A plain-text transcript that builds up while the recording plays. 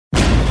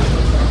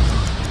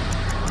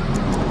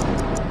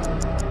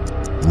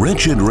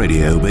Wretched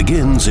Radio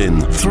begins in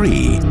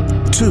 3,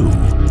 2,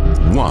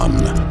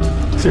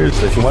 1.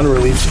 Seriously, if you want to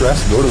relieve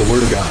stress, go to the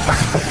Word of God.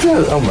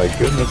 Oh my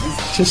goodness.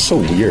 It's just so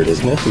weird,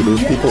 isn't it?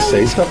 People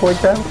say stuff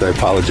like that. I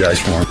apologize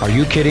for them. Are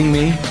you kidding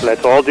me?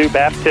 Let's all do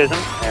baptism,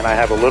 and I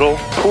have a little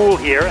pool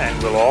here,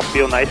 and we'll all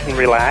feel nice and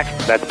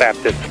relaxed. That's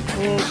baptism.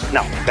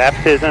 No,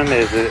 baptism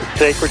is a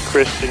sacred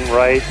Christian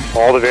rite.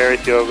 All the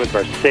various yogas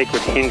are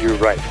sacred Hindu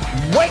rites.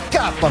 Wake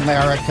up,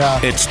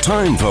 America! It's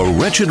time for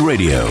Wretched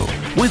Radio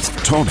with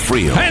Todd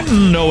Friel.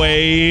 And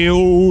away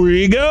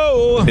we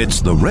go.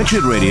 It's the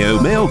Wretched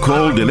Radio mail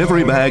call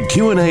delivery bag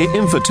Q&A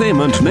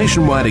infotainment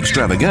nationwide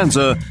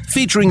extravaganza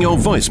featuring your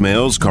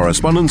voicemails,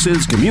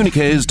 correspondences,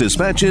 communiques,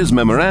 dispatches,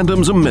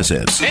 memorandums, and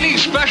missives. Any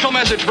special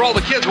message for all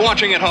the kids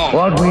watching at home?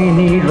 What we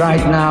need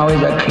right now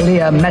is a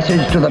clear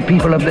message to the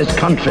people of this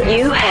country.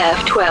 You have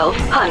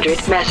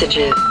 1,200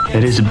 messages.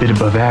 That is a bit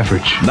above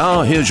average.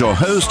 Now here's your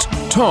host,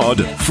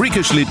 Todd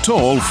Freakishly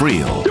Tall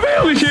Friel. The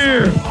mail is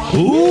here!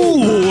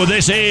 Ooh,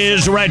 this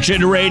is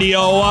Wretched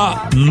Radio.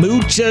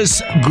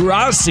 Muchas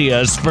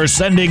gracias for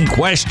sending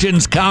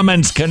questions,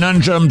 comments,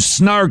 conundrums,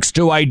 snarks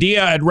to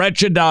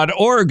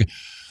idea@wretched.org.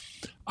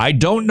 I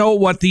don't know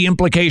what the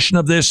implication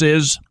of this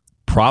is.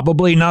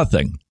 Probably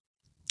nothing.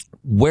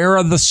 Where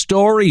are the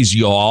stories,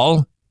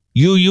 y'all?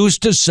 You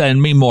used to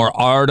send me more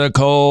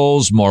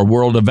articles, more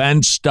world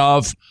event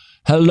stuff.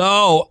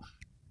 Hello?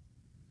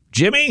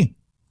 Jimmy?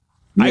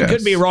 Yes. I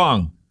could be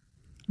wrong,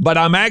 but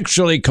I'm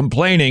actually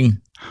complaining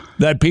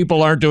that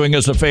people aren't doing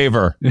us a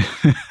favor.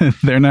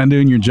 They're not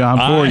doing your job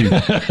for you.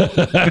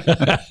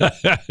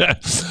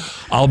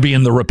 I'll be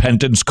in the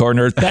repentance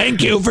corner.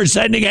 Thank you for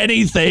sending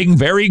anything.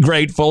 Very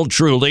grateful,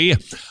 truly.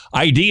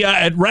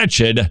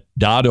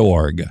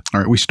 Idea@wretched.org. All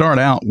right, we start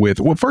out with,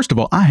 well, first of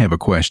all, I have a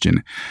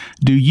question.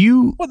 Do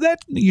you... Well,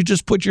 you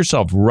just put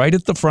yourself right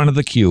at the front of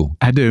the queue.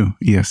 I do,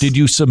 yes. Did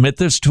you submit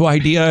this to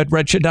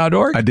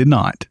idea@wretched.org? I did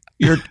not.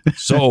 You're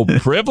so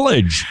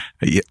privileged.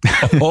 Yeah.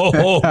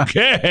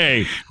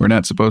 Okay. We're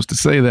not supposed to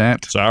say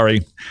that.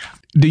 Sorry.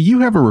 Do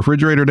you have a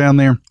refrigerator down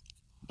there?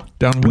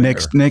 Down where?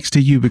 Next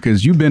to you,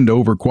 because you bend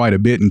over quite a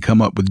bit and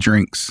come up with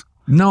drinks.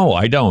 No,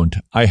 I don't.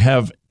 I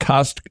have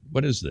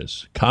what is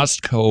this?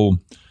 Costco.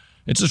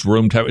 It's just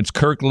room temp. It's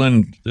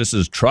Kirkland. This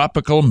is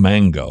tropical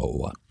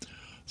mango,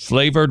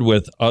 flavored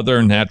with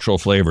other natural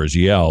flavors.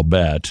 Yeah, I'll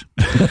bet.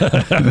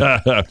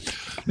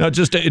 No, it's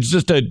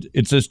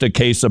just a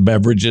case of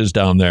beverages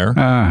down there.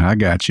 I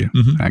got you.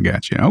 Mm-hmm. I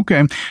got you.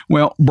 Okay.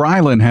 Well,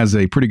 Brylan has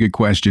a pretty good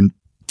question.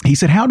 He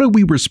said, how do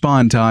we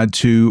respond, Todd,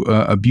 to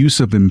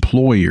abusive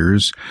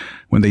employers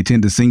when they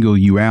tend to single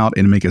you out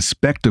and make a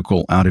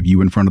spectacle out of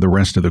you in front of the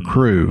rest of the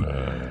crew?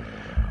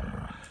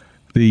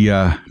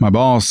 My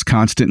boss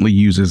constantly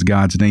uses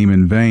God's name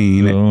in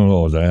vain.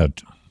 Oh,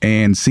 that.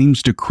 And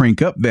seems to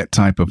crank up that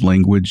type of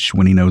language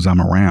when he knows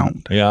I'm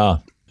around. Yeah,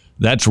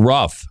 that's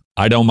rough.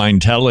 I don't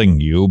mind telling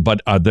you,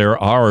 but there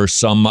are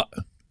some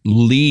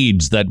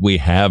leads that we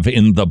have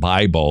in the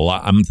Bible.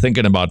 I'm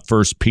thinking about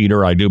 1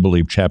 Peter, I do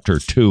believe, chapter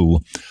 2,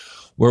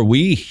 where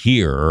we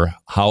hear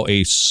how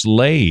a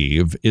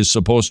slave is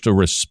supposed to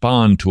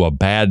respond to a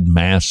bad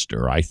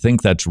master. I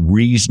think that's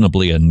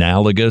reasonably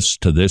analogous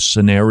to this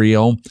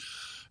scenario,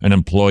 an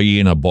employee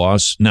and a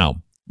boss.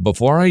 Now,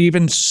 before I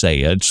even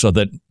say it, so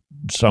that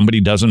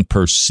somebody doesn't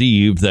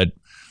perceive that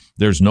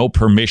there's no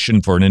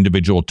permission for an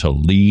individual to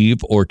leave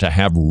or to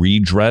have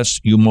redress,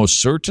 you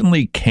most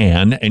certainly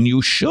can, and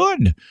you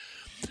should,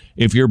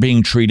 if you're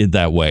being treated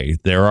that way.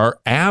 There are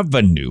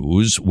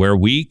avenues where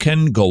we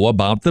can go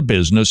about the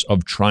business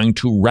of trying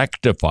to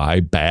rectify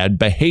bad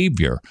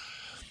behavior.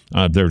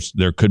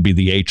 There could be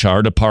the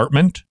HR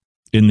department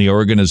in the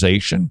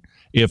organization.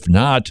 If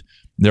not,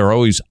 there are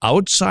always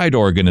outside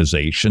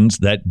organizations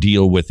that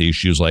deal with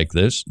issues like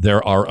this.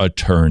 There are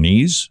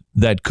attorneys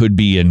that could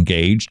be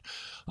engaged.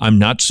 I'm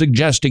not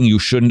suggesting you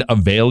shouldn't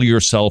avail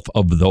yourself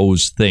of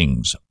those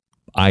things.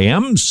 I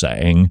am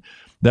saying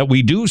that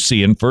we do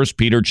see in 1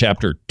 Peter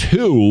chapter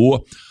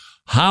 2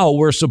 how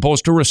we're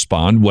supposed to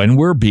respond when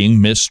we're being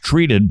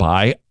mistreated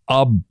by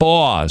a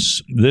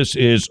boss. This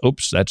is,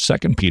 that's 2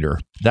 Peter.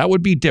 That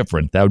would be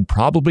different. That would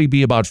probably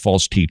be about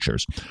false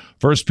teachers.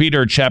 1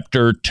 Peter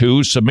chapter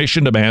 2,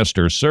 submission to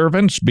masters.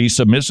 Servants, be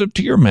submissive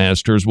to your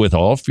masters with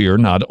all fear,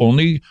 not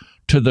only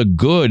to the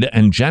good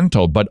and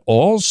gentle, but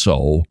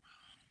also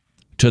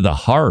to the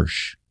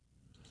harsh.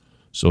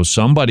 So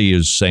somebody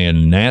is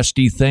saying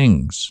nasty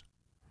things,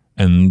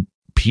 and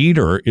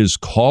Peter is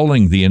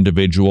calling the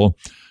individual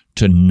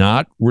to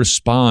not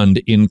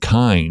respond in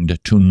kind,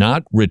 to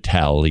not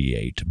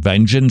retaliate.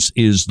 Vengeance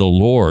is the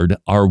Lord.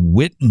 Our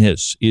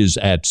witness is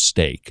at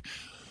stake.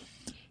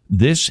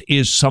 This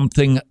is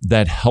something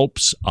that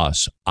helps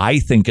us. I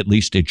think at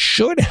least it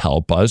should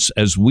help us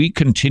as we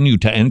continue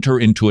to enter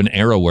into an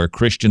era where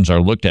Christians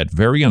are looked at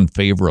very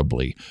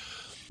unfavorably.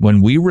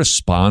 When we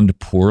respond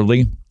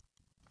poorly,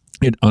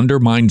 it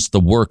undermines the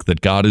work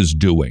that God is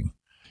doing.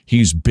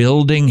 He's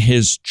building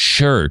his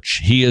church.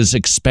 He is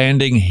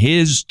expanding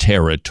his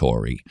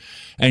territory.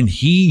 And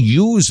he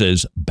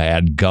uses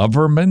bad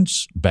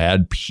governments,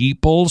 bad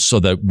people, so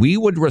that we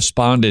would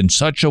respond in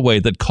such a way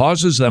that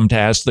causes them to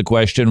ask the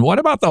question, what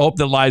about the hope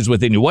that lies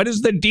within you? What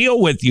is the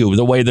deal with you,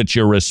 the way that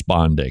you're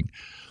responding?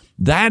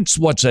 That's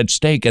what's at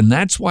stake, and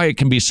that's why it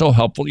can be so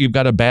helpful. You've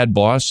got a bad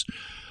boss.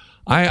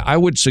 I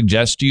would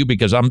suggest to you,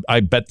 because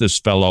I bet this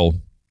fellow,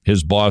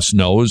 his boss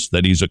knows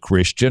that he's a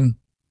Christian.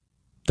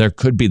 There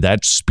could be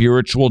that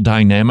spiritual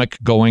dynamic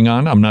going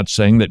on. I'm not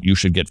saying that you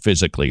should get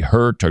physically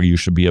hurt or you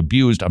should be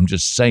abused. I'm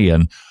just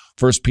saying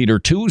 1 Peter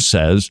 2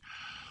 says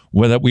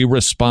that we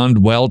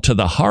respond well to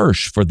the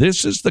harsh, for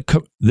this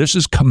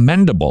is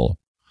commendable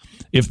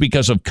if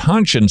because of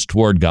conscience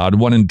toward God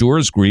one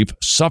endures grief,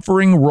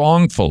 suffering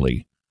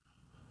wrongfully.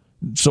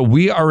 So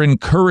we are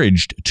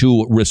encouraged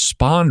to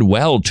respond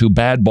well to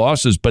bad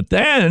bosses. But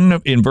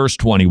then in verse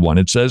 21,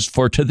 it says,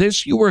 for to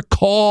this you were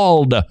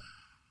called.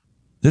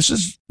 This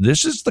is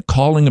the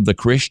calling of the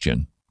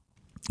Christian.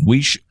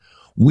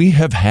 We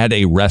have had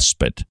a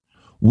respite.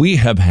 We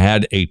have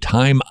had a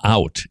time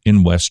out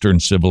in Western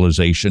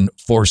civilization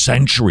for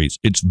centuries.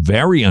 It's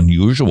very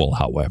unusual,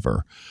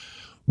 however.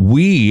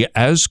 We,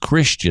 as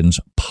Christians,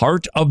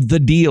 part of the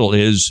deal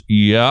is,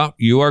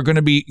 you're going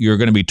to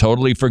be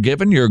totally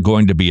forgiven. You're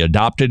going to be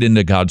adopted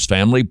into God's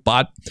family,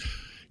 but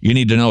you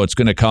need to know it's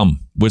going to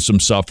come with some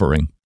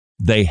suffering.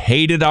 They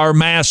hated our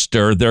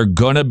master. They're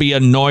going to be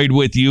annoyed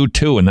with you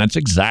too. And that's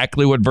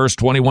exactly what verse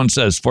 21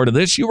 says. For to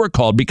this you were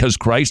called, because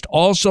Christ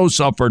also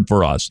suffered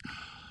for us,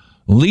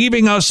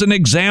 leaving us an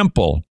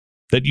example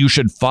that you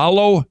should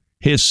follow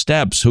his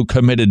steps, who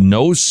committed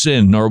no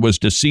sin, nor was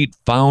deceit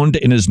found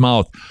in his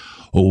mouth.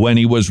 When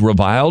he was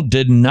reviled,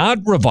 did not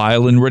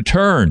revile in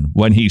return.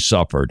 When he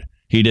suffered,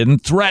 he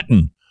didn't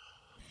threaten,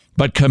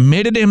 but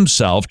committed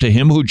himself to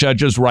him who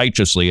judges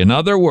righteously. In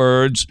other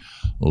words,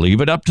 leave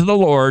it up to the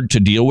Lord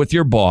to deal with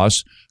your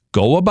boss.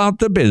 Go about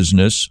the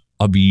business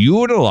of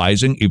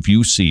utilizing, if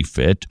you see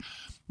fit,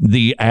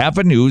 the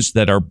avenues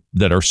that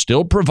are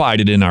still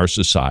provided in our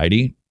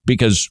society,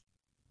 because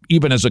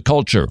even as a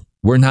culture,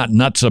 we're not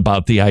nuts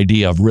about the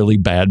idea of really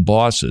bad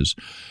bosses.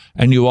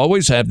 And you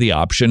always have the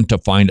option to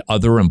find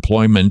other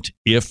employment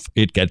if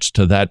it gets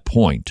to that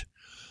point.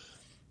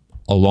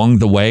 Along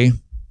the way,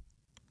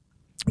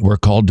 we're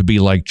called to be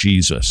like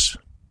Jesus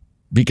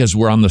because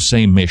we're on the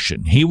same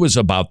mission. He was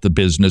about the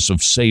business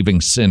of saving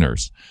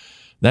sinners.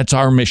 That's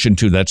our mission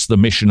too. That's the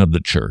mission of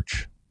the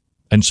church.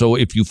 And so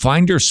if you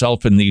find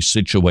yourself in these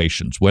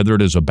situations, whether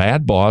it is a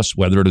bad boss,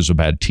 whether it is a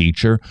bad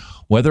teacher,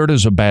 whether it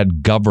is a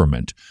bad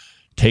government,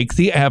 take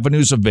the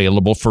avenues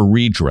available for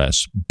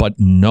redress, but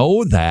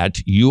know that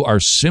you are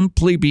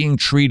simply being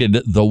treated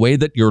the way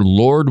that your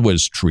Lord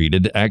was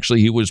treated.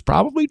 Actually, he was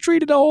probably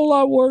treated a whole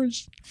lot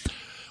worse,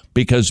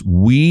 because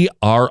we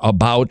are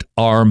about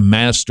our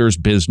master's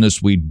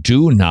business. We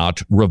do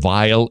not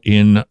revile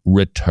in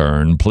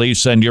return.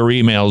 Please send your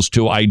emails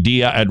to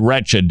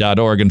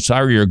idea@wretched.org. And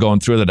sorry you're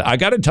going through that. I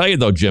got to tell you,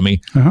 though, Jimmy,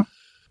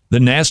 the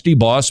nasty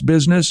boss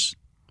business,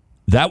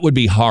 that would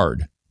be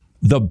hard.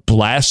 The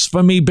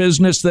blasphemy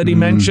business that he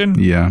mentioned?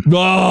 Yeah.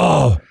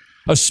 Oh,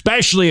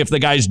 especially if the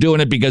guy's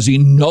doing it because he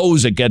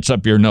knows it gets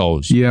up your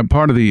nose. Yeah,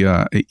 part of the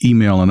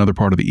another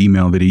part of the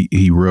email that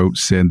he wrote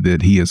said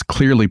that he has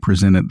clearly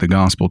presented the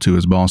gospel to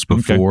his boss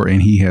before,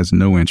 and he has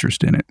no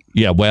interest in it.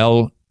 Yeah,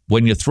 well,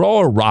 when you throw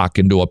a rock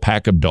into a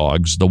pack of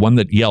dogs, the one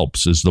that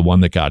yelps is the one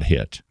that got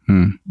hit.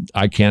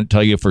 I can't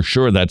tell you for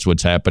sure that's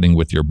what's happening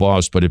with your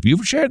boss, but if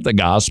you've shared the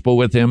gospel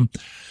with him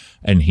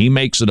and he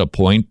makes it a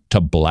point to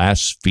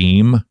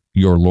blaspheme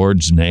your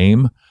Lord's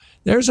name,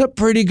 there's a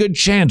pretty good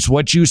chance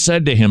what you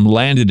said to him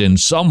landed in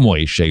some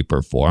way, shape,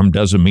 or form.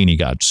 Doesn't mean he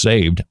got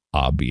saved,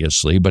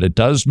 obviously, but it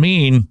does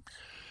mean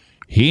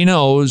he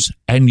knows,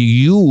 and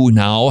you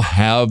now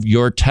have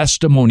your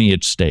testimony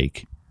at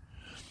stake.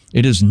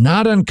 It is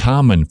not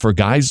uncommon for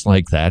guys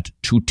like that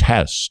to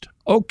test.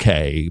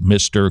 Okay,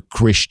 Mr.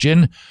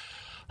 Christian,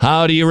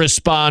 how do you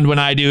respond when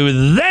I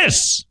do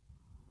this?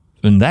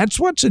 And that's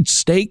what's at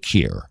stake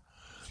here.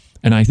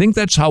 And I think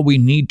that's how we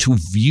need to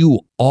view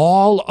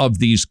all of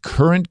these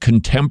current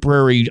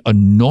contemporary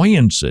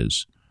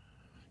annoyances.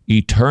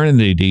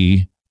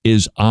 Eternity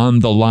is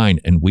on the line,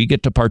 and we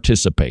get to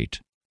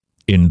participate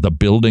in the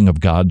building of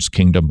God's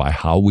kingdom by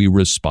how we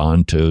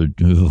respond to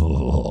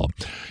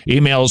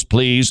emails,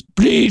 please,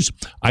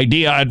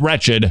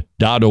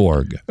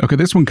 idea@wretched.org. Okay,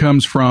 this one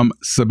comes from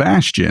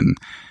Sebastian.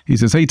 He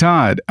says, hey,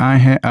 Todd,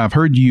 I've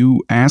heard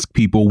you ask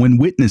people when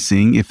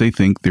witnessing if they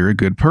think they're a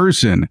good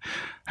person.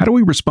 How do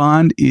we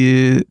respond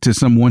to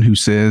someone who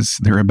says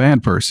they're a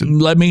bad person?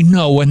 Let me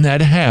know when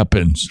that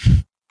happens,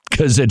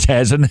 because it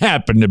hasn't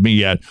happened to me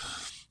yet.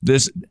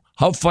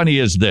 How funny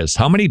is this?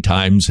 How many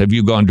times have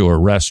you gone to a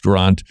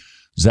restaurant,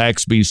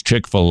 Zaxby's,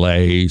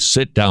 Chick-fil-A,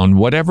 sit down,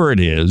 whatever it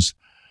is?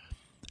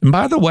 And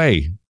by the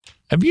way,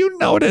 have you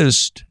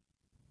noticed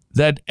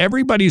that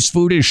everybody's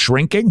food is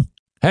shrinking?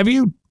 Have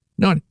you?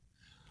 No,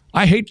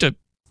 I hate to.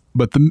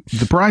 But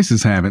the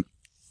prices haven't.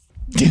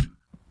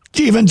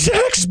 Even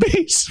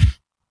Zaxby's.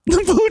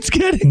 The food's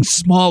getting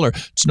smaller.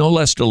 It's no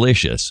less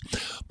delicious,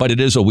 but it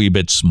is a wee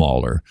bit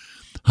smaller.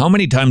 How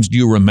many times do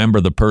you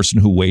remember the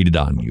person who waited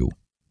on you,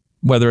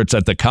 whether it's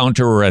at the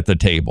counter or at the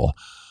table?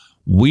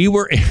 We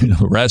were in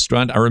a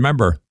restaurant. I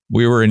remember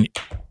we were in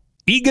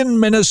Eagan,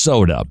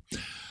 Minnesota.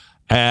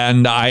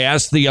 And I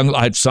asked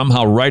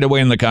somehow right away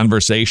in the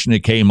conversation,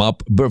 it came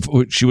up.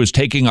 She was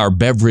taking our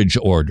beverage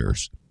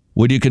orders.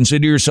 Would you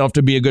consider yourself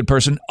to be a good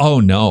person? Oh,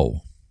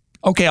 no.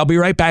 Okay, I'll be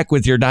right back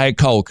with your Diet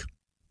Coke.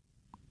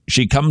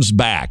 She comes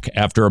back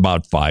after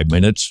about 5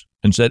 minutes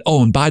and said,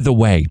 oh, and by the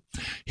way,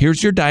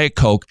 here's your Diet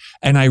Coke,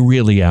 and I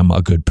really am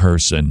a good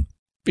person.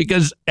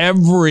 Because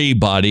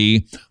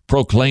everybody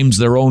proclaims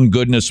their own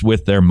goodness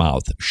with their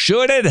mouth.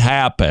 Should it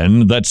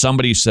happen that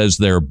somebody says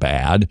they're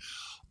bad,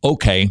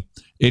 okay,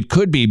 it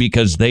could be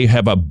because they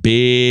have a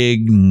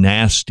big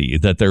nasty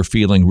that they're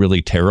feeling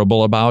really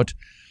terrible about.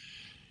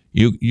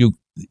 You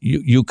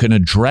can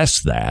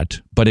address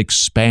that, but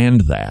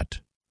expand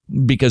that.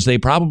 Because they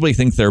probably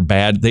think they're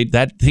bad.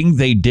 That thing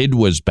they did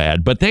was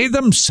bad, but they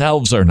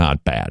themselves are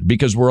not bad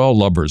because we're all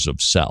lovers of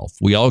self.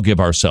 We all give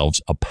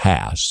ourselves a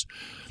pass.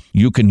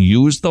 You can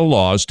use the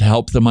laws to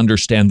help them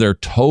understand their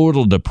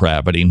total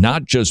depravity,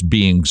 not just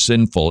being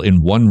sinful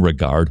in one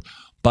regard,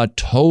 but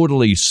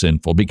totally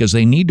sinful because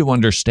they need to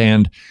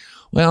understand,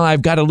 well,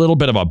 I've got a little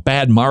bit of a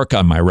bad mark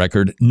on my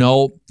record.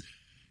 No,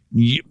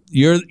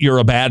 you're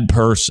a bad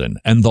person,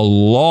 and the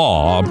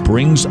law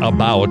brings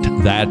about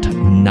that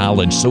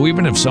knowledge. So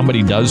even if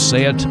somebody does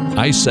say it,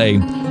 I say,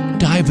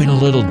 dive in a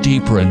little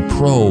deeper and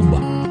probe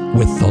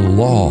with the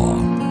law.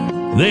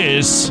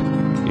 This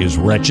is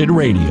Wretched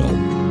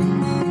Radio.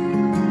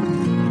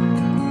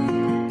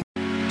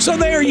 So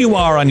there you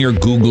are on your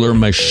Googler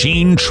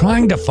machine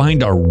trying to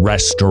find a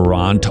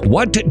restaurant.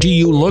 What do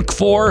you look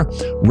for?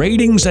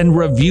 Ratings and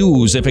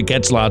reviews. If it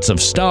gets lots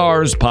of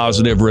stars,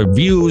 positive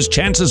reviews,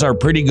 chances are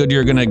pretty good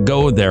you're going to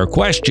go there.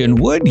 Question,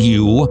 would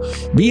you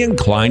be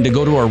inclined to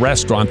go to a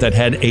restaurant that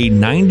had a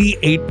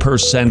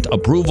 98%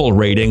 approval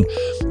rating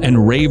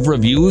and rave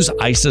reviews?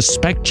 I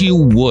suspect you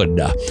would.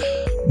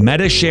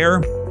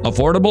 Metashare,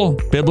 affordable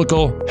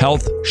biblical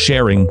health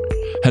sharing,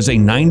 has a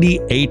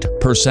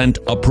 98%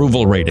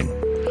 approval rating.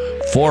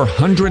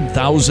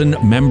 400,000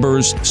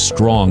 members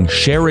strong,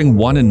 sharing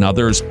one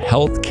another's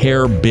health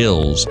care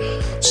bills,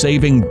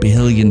 saving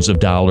billions of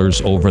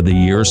dollars over the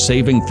years,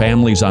 saving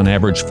families on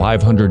average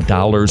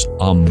 $500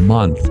 a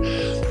month.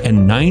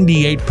 And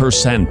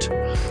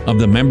 98% of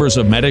the members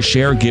of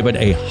Metashare give it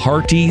a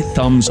hearty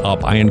thumbs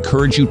up. I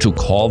encourage you to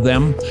call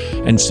them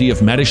and see if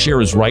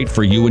Metashare is right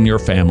for you and your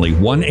family.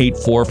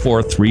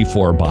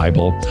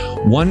 1-844-34-BIBLE.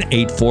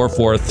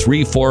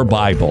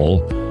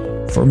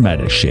 1-844-34-BIBLE for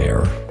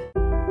Metashare.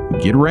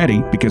 Get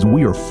ready, because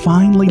we are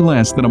finally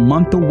less than a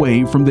month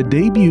away from the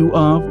debut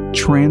of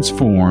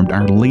Transformed,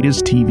 our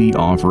latest TV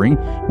offering,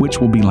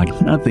 which will be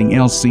like nothing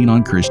else seen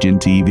on Christian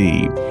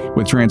TV.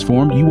 With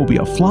Transformed, you will be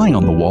a fly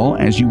on the wall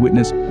as you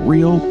witness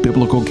real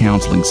biblical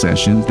counseling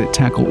sessions that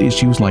tackle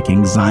issues like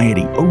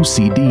anxiety,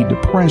 OCD,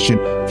 depression,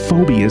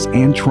 phobias,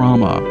 and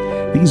trauma.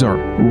 These are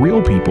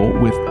real people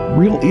with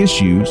real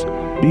issues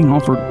being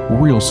offered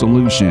real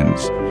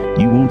solutions.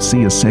 You won't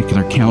see a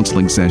secular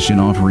counseling session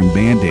offering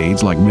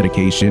band-aids like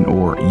medication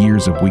or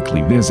years of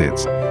weekly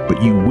visits,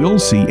 but you will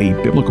see a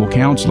biblical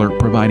counselor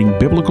providing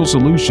biblical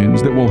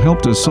solutions that will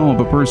help to solve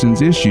a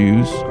person's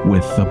issues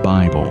with the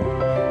Bible.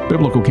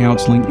 Biblical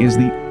counseling is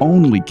the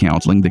only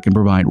counseling that can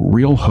provide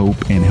real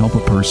hope and help a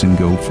person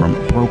go from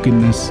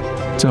brokenness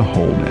to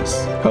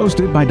wholeness.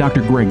 Hosted by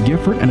Dr. Greg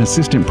Gifford, an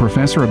assistant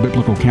professor of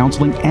biblical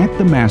counseling at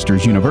the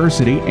Masters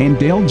University, and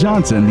Dale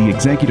Johnson, the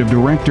executive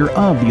director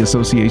of the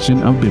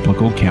Association of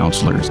Biblical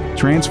Counselors.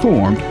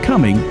 Transformed,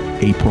 coming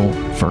April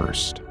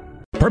 1st.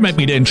 Permit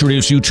me to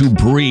introduce you to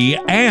Brie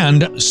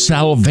and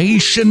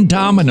Salvation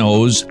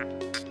Dominoes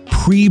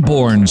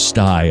Preborn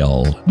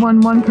style.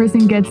 When one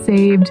person gets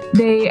saved,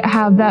 they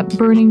have that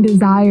burning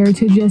desire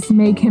to just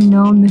make him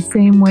known the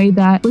same way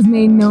that was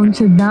made known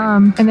to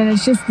them. And then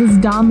it's just this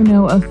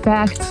domino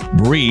effect.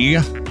 Brie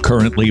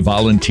currently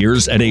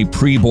volunteers at a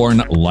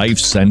preborn life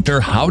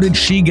center. How did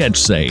she get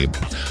saved?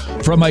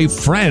 From a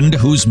friend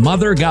whose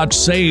mother got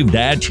saved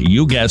at,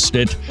 you guessed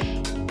it,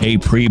 a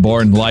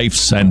preborn life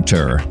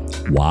center.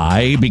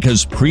 Why?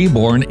 Because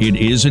preborn, it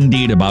is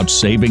indeed about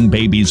saving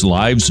babies'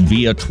 lives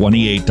via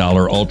 $28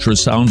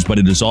 ultrasounds, but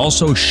it is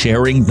also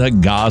sharing the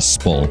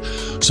gospel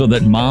so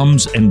that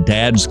moms and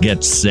dads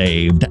get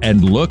saved.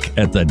 And look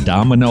at the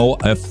domino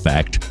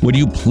effect. Would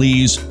you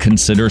please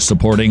consider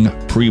supporting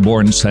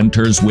preborn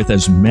centers with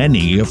as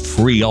many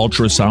free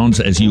ultrasounds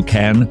as you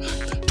can?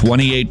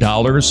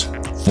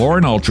 $28 for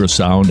an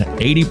ultrasound,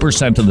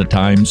 80% of the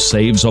time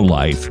saves a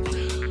life.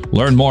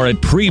 Learn more at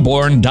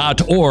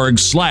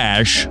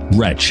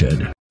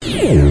preborn.org/wretched.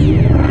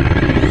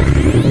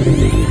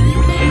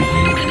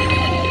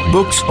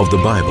 Books of the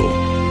Bible.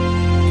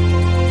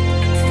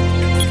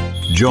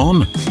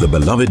 John, the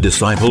beloved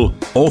disciple,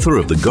 author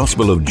of the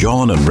Gospel of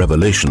John and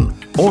Revelation,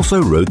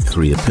 also wrote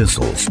 3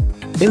 epistles.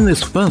 In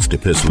this first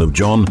epistle of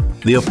John,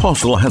 the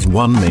apostle has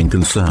one main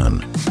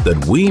concern,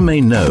 that we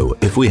may know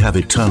if we have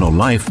eternal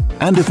life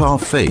and if our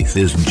faith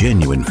is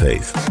genuine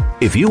faith.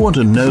 If you want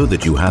to know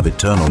that you have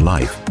eternal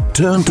life,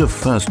 turn to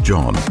 1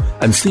 John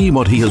and see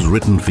what he has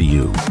written for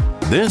you.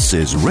 This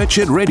is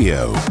Wretched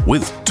Radio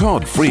with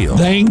Todd Friel.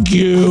 Thank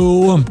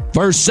you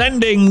for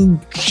sending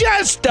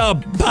just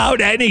about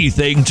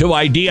anything to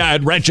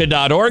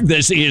idea@wretched.org.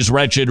 This is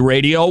Wretched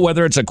Radio,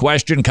 whether it's a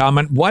question,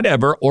 comment,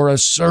 whatever, or a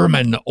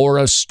sermon, or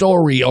a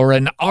story, or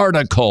an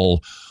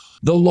article,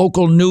 the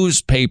local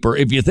newspaper.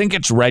 If you think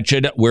it's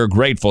wretched, we're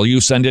grateful.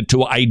 You send it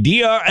to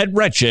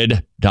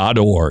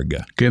idea@wretched.org.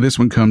 Okay, this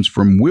one comes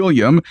from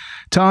William.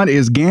 Todd,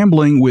 is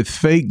gambling with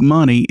fake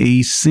money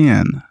a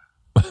sin?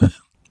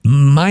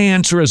 My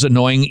answer is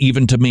annoying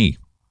even to me.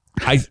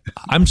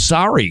 I'm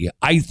sorry.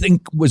 I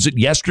think, was it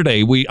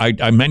yesterday,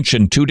 I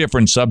mentioned two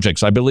different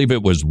subjects. I believe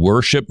it was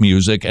worship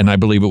music and I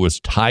believe it was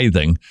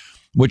tithing,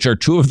 which are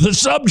two of the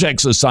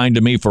subjects assigned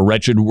to me for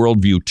Wretched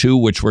Worldview 2,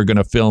 which we're going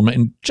to film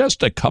in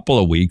just a couple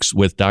of weeks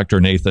with Dr.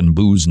 Nathan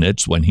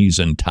Busenitz when he's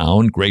in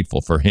town.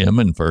 Grateful for him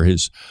and for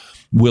his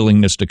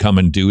willingness to come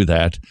and do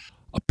that.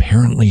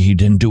 Apparently, he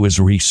didn't do his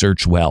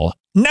research well.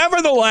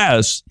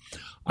 Nevertheless,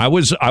 I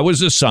was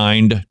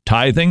assigned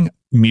tithing,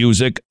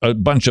 music, a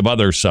bunch of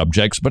other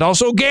subjects, but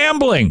also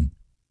gambling.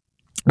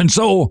 And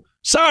so,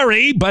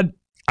 sorry, but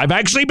I've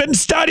actually been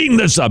studying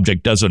the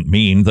subject. Doesn't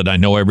mean that I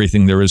know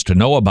everything there is to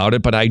know about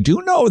it, but I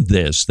do know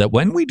this, that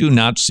when we do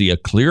not see a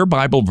clear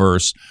Bible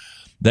verse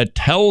that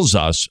tells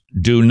us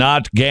do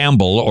not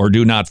gamble or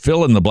do not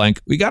fill in the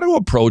blank, we got to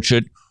approach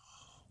it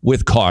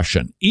with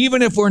caution,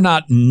 even if we're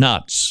not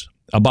nuts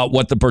about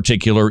what the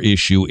particular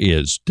issue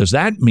is. Does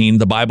that mean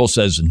the Bible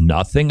says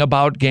nothing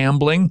about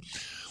gambling?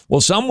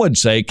 Well, some would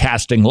say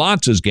casting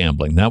lots is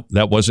gambling.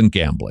 That wasn't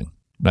gambling.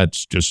 That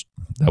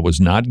was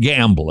not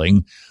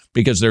gambling,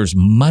 because there's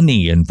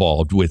money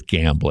involved with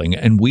gambling.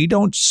 And we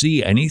don't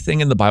see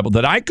anything in the Bible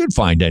that I could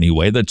find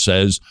anyway that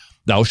says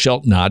thou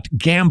shalt not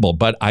gamble.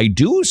 But I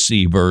do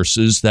see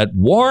verses that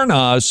warn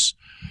us,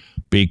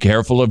 be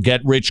careful of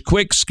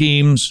get-rich-quick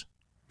schemes.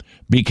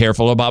 Be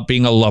careful about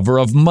being a lover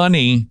of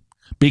money.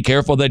 Be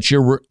careful that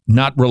you're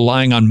not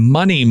relying on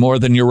money more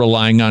than you're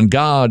relying on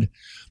God.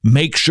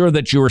 Make sure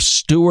that you're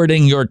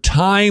stewarding your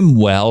time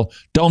well.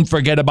 Don't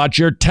forget about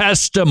your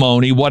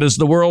testimony. What does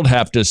the world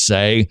have to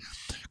say?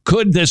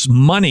 Could this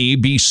money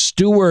be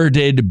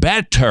stewarded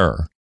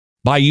better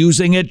by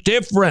using it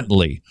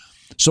differently?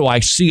 So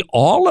I see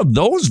all of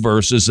those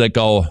verses that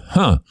go,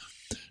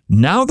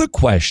 now the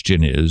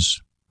question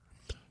is,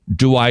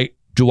 do I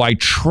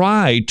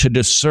try to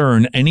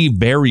discern any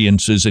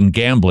variances in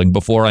gambling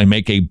before I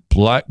make a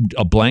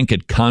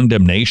blanket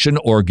condemnation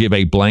or give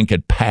a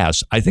blanket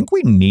pass? I think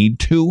we need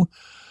to.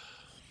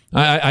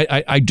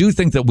 I do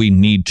think that we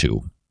need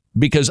to,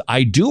 because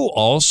I do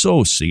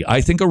also see, I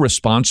think a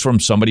response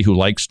from somebody who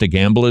likes to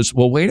gamble is,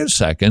 well, wait a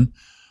second.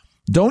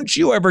 Don't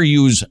you ever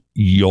use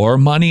your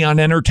money on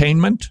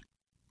entertainment?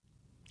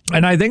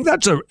 And I think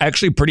that's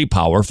actually a pretty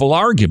powerful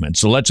argument.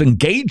 So let's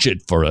engage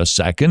it for a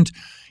second.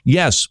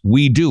 Yes,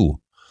 we do.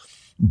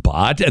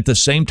 But at the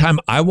same time,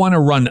 I want to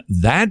run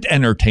that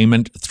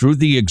entertainment through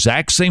the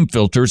exact same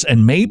filters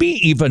and maybe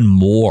even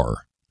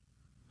more.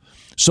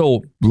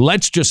 So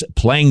let's just,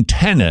 playing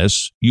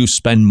tennis, you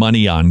spend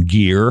money on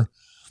gear.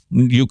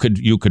 You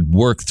could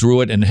work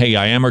through it and, hey,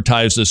 I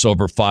amortize this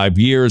over 5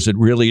 years. It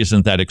really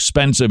isn't that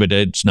expensive.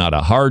 It's not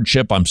a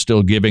hardship. I'm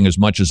still giving as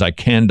much as I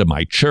can to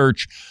my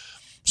church.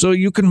 So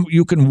you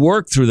can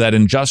work through that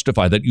and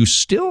justify that. You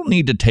still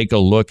need to take a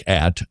look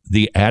at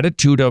the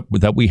attitude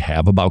that we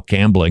have about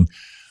gambling,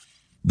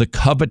 the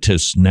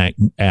covetous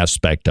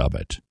aspect of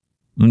it.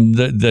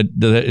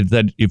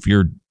 That if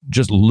you're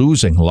just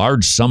losing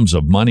large sums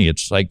of money,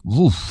 it's like,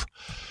 oof,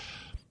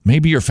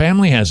 maybe your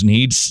family has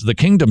needs. The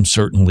kingdom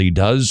certainly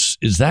does.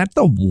 Is that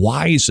the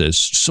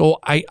wisest? So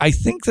I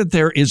think that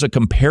there is a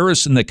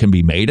comparison that can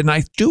be made. And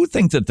I do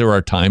think that there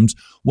are times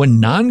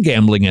when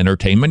non-gambling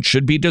entertainment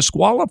should be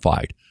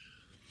disqualified,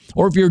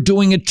 or if you're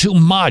doing it too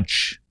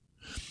much.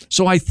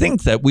 So I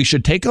think that we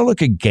should take a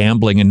look at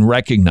gambling and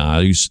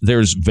recognize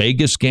there's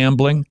Vegas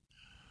gambling.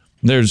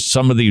 There's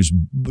some of these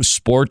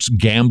sports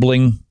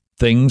gambling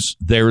things.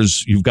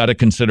 You've got to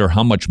consider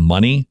how much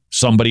money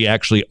somebody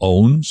actually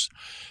owns.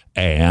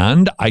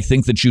 And I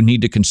think that you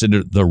need to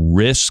consider the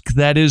risk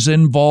that is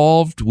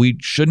involved. We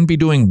shouldn't be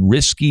doing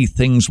risky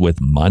things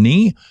with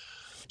money.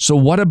 So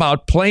what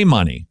about play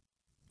money?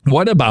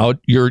 What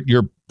about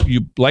you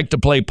like to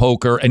play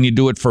poker and you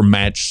do it for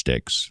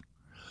matchsticks?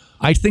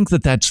 I think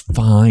that that's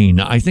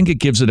fine. I think it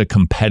gives it a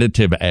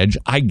competitive edge.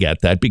 I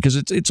get that, because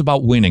it's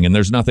about winning, and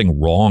there's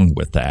nothing wrong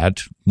with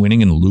that.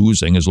 Winning and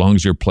losing, as long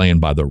as you're playing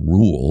by the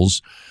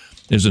rules,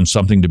 isn't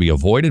something to be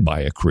avoided by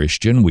a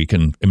Christian. We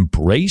can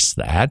embrace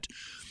that.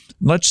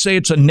 Let's say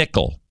it's a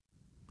nickel.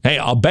 Hey,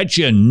 I'll bet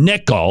you a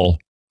nickel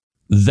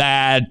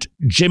that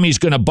Jimmy's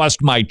going to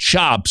bust my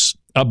chops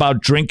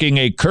about drinking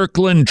a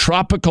Kirkland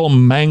Tropical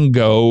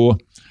Mango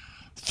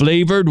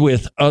flavored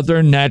with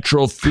other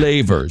natural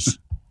flavors.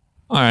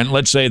 All right,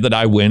 let's say that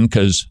I win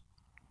because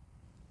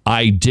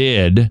I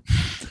did.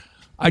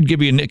 I'd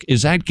give you, Nick,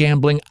 is that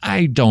gambling?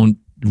 I don't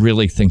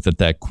really think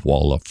that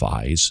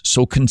qualifies.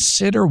 So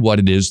consider what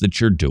it is that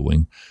you're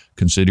doing.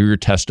 Consider your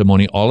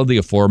testimony, all of the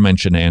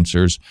aforementioned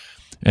answers.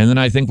 And then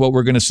I think what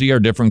we're going to see are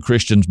different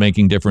Christians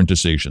making different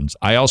decisions.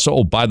 I also,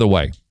 oh, by the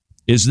way,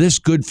 is this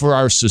good for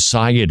our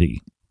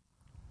society?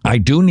 I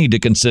do need to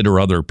consider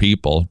other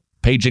people.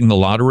 Paging the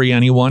lottery,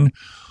 anyone?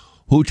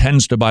 Who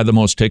tends to buy the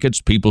most tickets?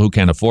 People who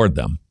can't afford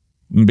them.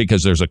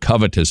 Because there's a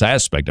covetous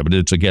aspect of it.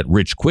 It's a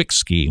get-rich-quick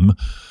scheme.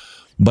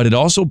 But it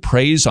also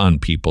preys on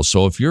people.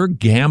 So if your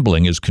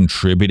gambling is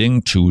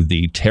contributing to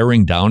the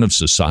tearing down of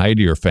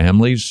society or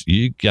families,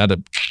 you got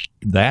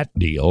that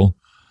deal.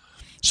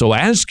 So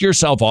ask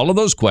yourself all of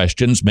those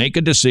questions, make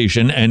a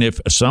decision, and if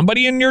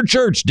somebody in your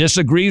church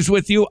disagrees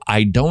with you,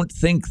 I don't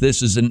think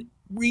this is a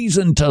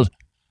reason to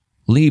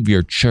leave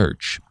your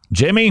church.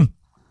 Jimmy?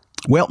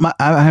 Well,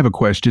 I have a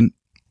question.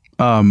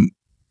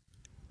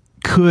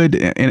 Could,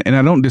 and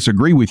I don't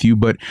disagree with you,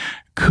 but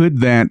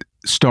could that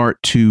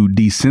start to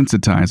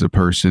desensitize a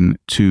person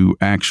to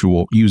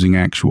using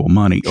actual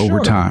money over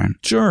time?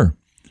 Sure.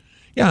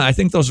 Yeah, I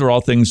think those are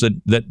all things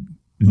that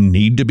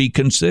need to be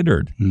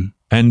considered.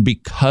 And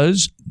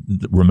because,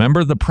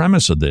 remember, the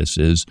premise of this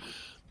is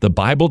the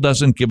Bible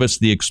doesn't give us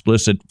the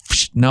explicit.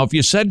 Now, if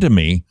you said to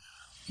me,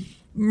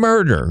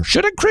 murder,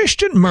 should a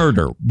Christian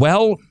murder?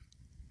 Well,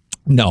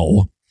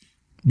 no,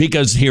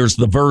 because here's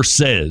the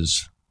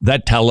verses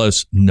that tell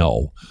us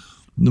no.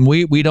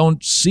 We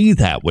don't see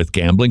that with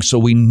gambling, so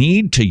we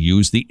need to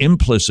use the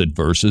implicit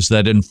verses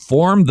that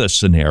inform the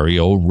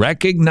scenario,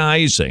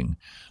 recognizing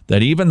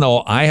that even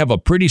though I have a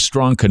pretty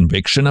strong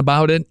conviction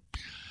about it,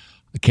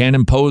 I can't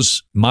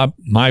impose my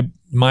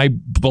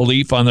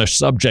belief on a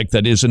subject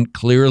that isn't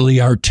clearly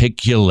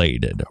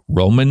articulated.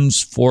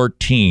 Romans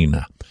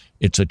 14.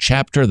 It's a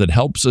chapter that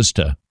helps us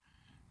to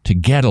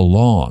get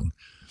along.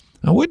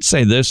 I would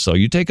say this, though.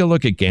 You take a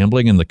look at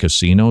gambling in the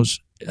casinos.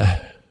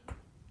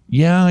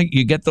 Yeah,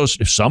 you get those.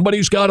 If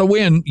somebody's got to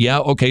win. Yeah,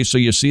 okay, so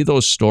you see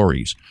those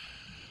stories.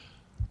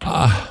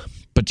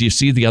 But do you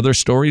see the other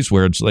stories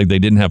where it's like they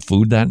didn't have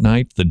food that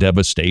night? The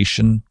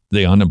devastation,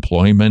 the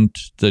unemployment,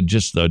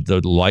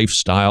 the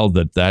lifestyle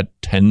that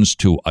tends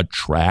to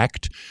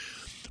attract.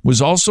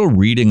 Was also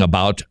reading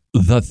about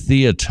the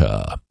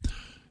theater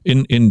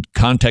in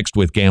context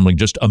with gambling,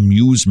 just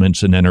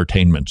amusements and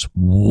entertainments.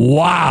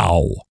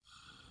 Wow.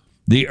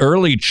 The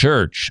early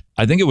church,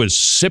 I think it was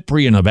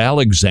Cyprian of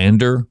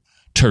Alexander,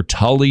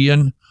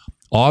 Tertullian,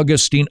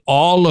 Augustine,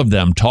 all of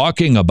them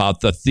talking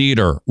about the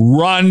theater.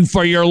 Run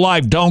for your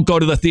life. Don't go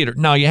to the theater.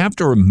 Now, you have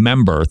to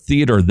remember,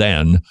 theater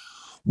then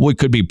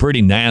could be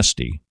pretty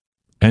nasty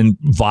and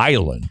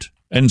violent.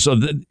 And so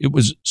it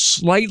was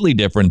slightly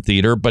different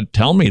theater, but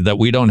tell me that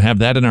we don't have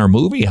that in our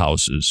movie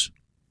houses.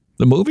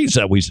 The movies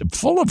that we see,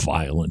 full of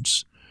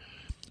violence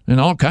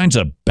and all kinds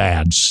of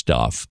bad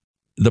stuff.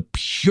 The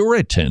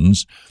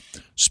Puritans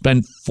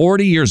spent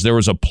 40 years. There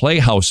was a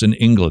playhouse in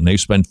England. They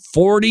spent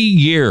 40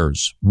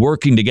 years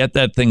working to get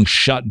that thing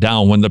shut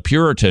down. When the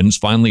Puritans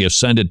finally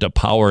ascended to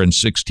power in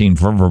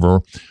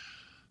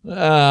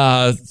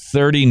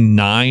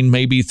 1639,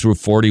 maybe through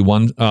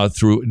 41,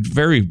 through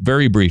very,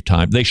 very brief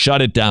time, they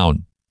shut it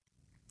down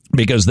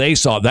because they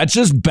saw that's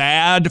just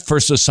bad for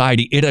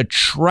society. It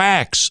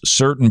attracts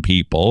certain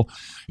people.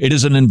 It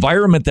is an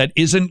environment that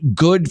isn't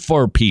good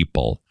for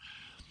people.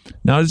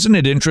 Now, isn't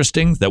it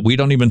interesting that we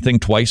don't even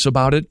think twice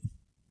about it?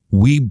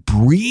 We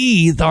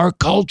breathe our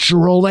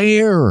cultural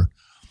air.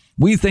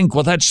 We think,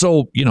 well, that's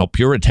so,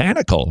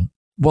 puritanical.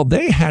 Well,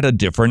 they had a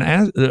different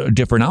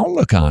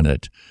outlook on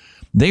it.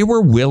 They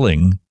were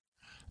willing,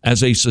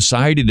 as a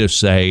society, to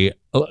say,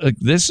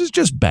 this is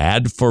just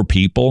bad for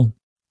people.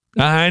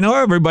 I know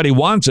everybody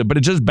wants it, but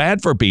it's just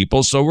bad for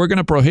people, so we're going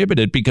to prohibit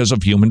it because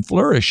of human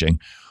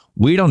flourishing.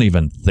 We don't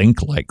even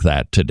think like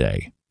that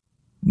today.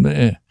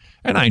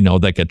 And I know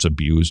that gets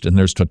abused, and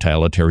there's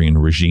totalitarian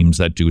regimes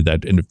that do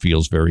that, and it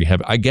feels very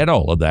heavy. I get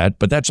all of that,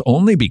 but that's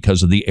only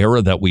because of the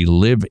era that we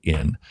live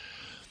in.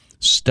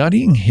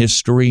 Studying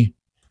history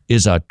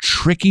is a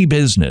tricky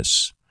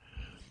business,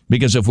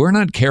 because if we're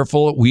not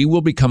careful, we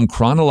will become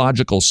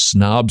chronological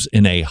snobs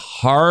in a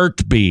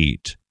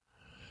heartbeat.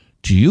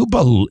 Do you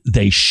believe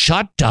they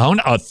shut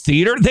down a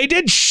theater? They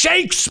did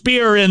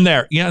Shakespeare in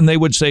there. Yeah, and they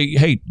would say,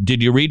 hey,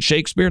 did you read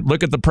Shakespeare?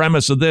 Look at the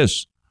premise of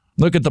this.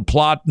 Look at the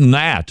plot in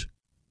that.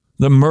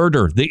 The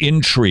murder, the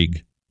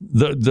intrigue,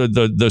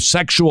 the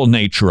sexual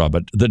nature of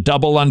it, the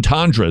double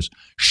entendres.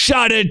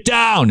 Shut it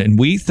down. And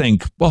we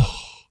think, well,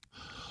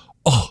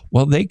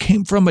 they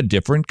came from a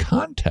different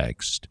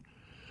context.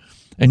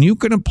 And you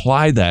can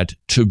apply that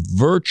to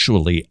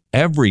virtually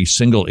every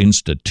single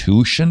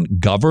institution,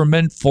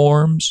 government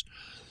forms,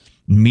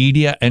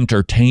 media,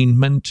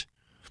 entertainment,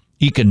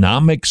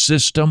 economic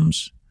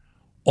systems.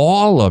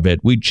 All of it.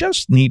 We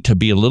just need to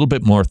be a little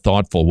bit more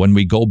thoughtful when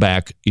we go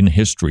back in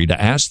history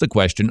to ask the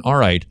question, all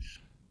right,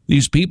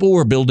 these people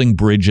were building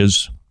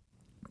bridges,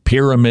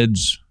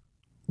 pyramids,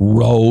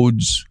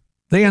 roads.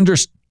 They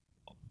understood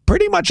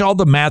pretty much all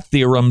the math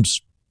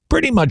theorems,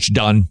 pretty much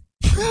done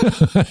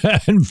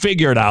and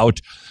figured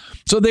out.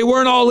 So they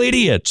weren't all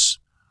idiots.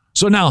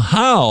 So now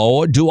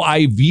how do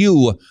I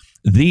view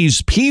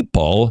these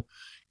people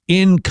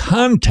in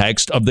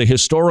context of the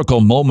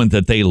historical moment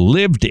that they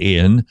lived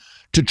in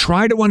to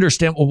try to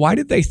understand, well, why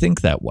did they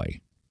think that way?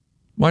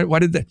 Why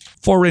did they?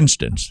 For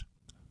instance,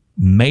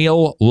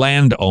 male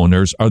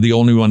landowners are the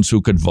only ones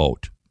who could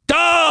vote.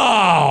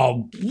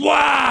 Oh,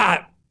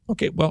 what?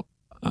 Okay, well,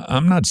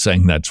 I'm not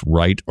saying that's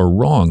right or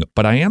wrong,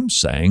 but I am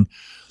saying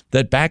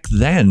that back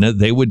then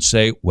they would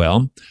say,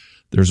 well,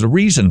 there's a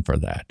reason for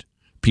that.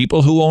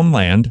 People who own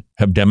land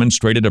have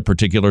demonstrated a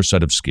particular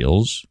set of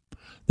skills.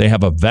 They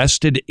have a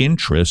vested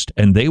interest,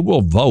 and they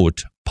will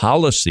vote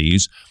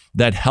policies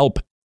that help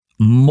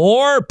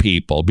more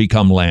people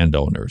become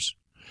landowners.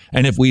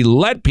 And if we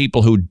let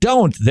people who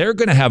don't, they're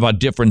going to have a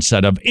different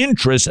set of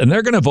interests, and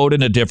they're going to vote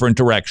in a different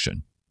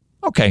direction.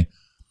 Okay,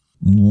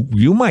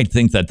 you might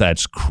think that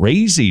that's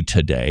crazy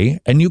today,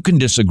 and you can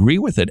disagree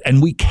with it.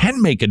 And we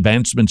can make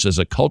advancements as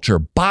a culture,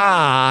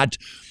 but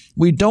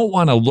we don't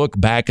want to look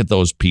back at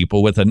those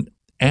people with an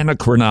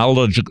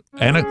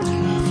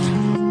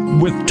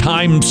with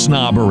time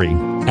snobbery.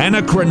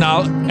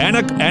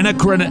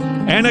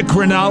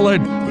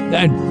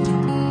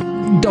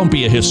 Don't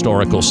be a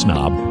historical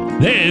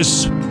snob.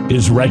 This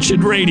is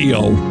Wretched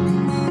Radio.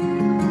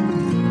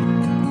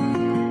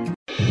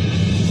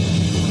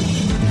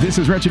 This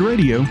is Wretched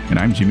Radio, and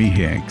I'm Jimmy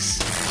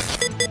Hicks.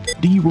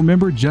 Do you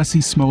remember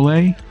Jussie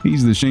Smollett?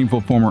 He's the shameful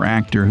former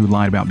actor who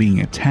lied about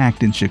being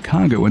attacked in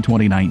Chicago in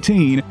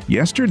 2019.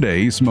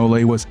 Yesterday,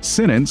 Smollett was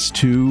sentenced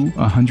to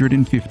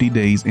 150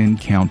 days in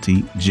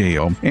county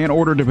jail and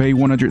ordered to pay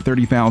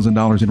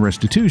 $130,000 in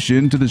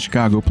restitution to the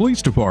Chicago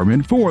Police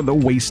Department for the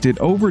wasted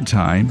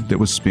overtime that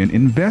was spent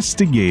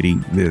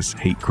investigating this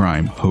hate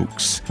crime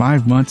hoax.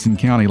 5 months in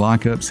county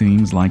lockup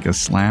seems like a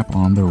slap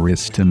on the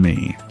wrist to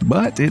me,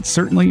 but it's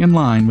certainly in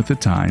line with the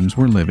times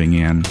we're living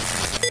in.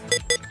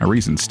 A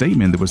recent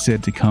statement that was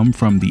said to come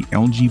from the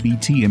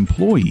LGBT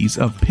employees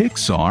of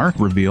Pixar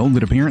revealed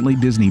that apparently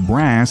Disney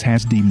brass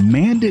has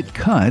demanded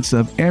cuts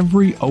of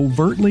every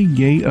overtly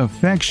gay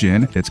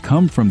affection that's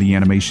come from the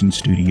animation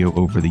studio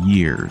over the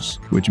years,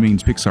 which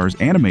means Pixar's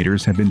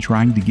animators have been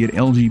trying to get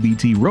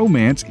LGBT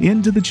romance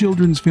into the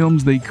children's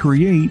films they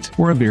create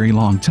for a very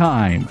long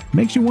time.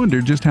 Makes you wonder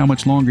just how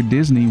much longer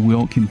Disney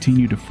will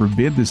continue to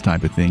forbid this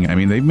type of thing. I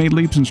mean, they've made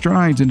leaps and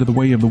strides into the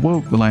way of the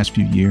woke the last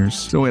few years,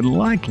 so it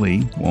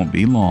likely won't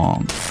be long.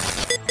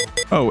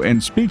 Oh,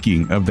 and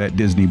speaking of that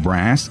Disney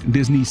brass,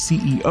 Disney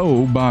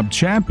CEO Bob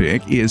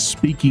Chapek is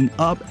speaking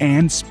up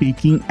and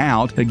speaking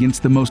out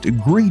against the most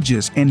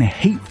egregious and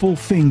hateful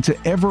thing to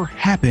ever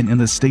happen in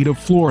the state of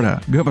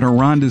Florida. Governor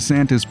Ron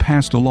DeSantis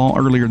passed a law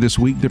earlier this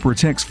week that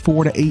protects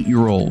 4 to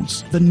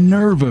 8-year-olds. The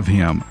nerve of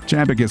him.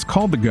 Chapek has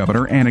called the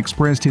governor and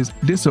expressed his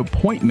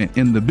disappointment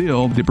in the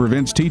bill that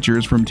prevents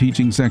teachers from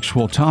teaching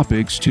sexual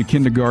topics to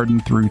kindergarten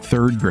through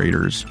 3rd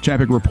graders.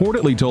 Chapek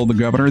reportedly told the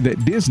governor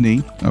that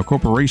Disney, a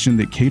corporation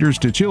that caters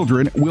to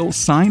children, will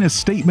sign a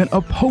statement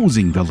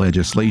opposing the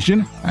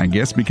legislation, I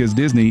guess because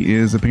Disney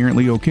is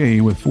apparently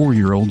okay with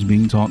 4-year-olds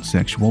being taught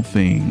sexual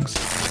things.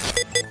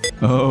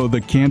 Oh,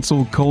 the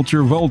cancel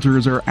culture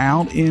vultures are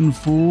out in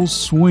full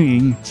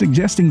swing,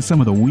 suggesting some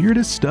of the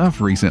weirdest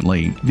stuff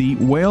recently. The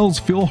Wales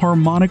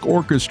Philharmonic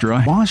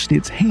Orchestra washed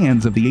its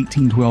hands of the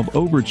 1812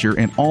 overture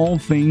and all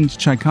things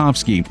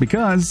Tchaikovsky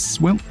because,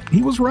 well,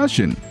 he was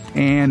Russian.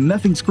 And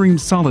nothing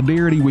screams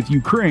solidarity with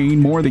Ukraine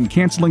more than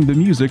canceling the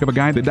music of a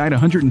guy that died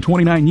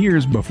 129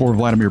 years before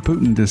Vladimir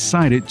Putin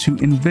decided to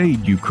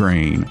invade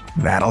Ukraine.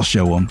 That'll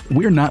show them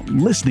we're not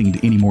listening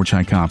to any more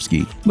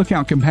Tchaikovsky. Look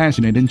how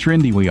compassionate and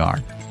trendy we are.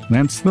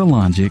 That's the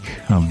logic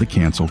of the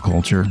cancel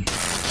culture.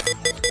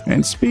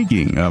 And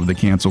speaking of the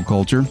cancel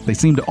culture, they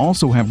seem to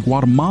also have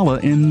Guatemala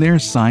in their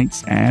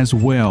sights as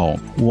well.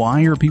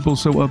 Why are people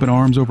so up in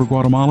arms over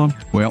Guatemala?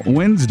 Well,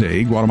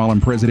 Wednesday, Guatemalan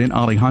President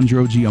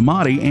Alejandro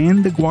Giammattei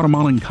and the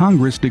Guatemalan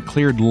Congress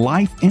declared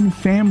Life and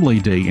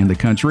Family Day in the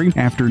country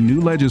after new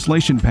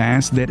legislation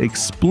passed that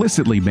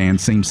explicitly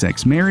bans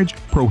same-sex marriage,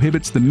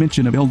 prohibits the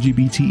mention of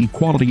LGBT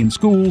equality in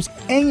schools,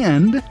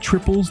 and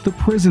triples the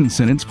prison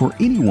sentence for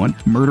anyone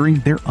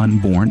murdering their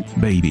unborn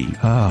baby.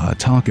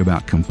 Talk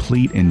about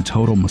complete and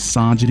total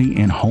misogyny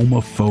and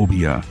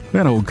homophobia.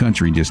 That whole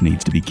country just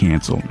needs to be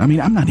canceled. I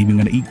mean, I'm not even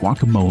going to eat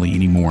guacamole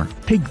anymore.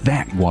 Take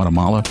that,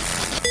 Guatemala.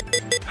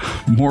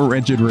 More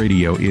Wretched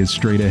Radio is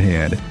straight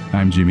ahead.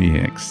 I'm Jimmy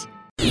Hicks.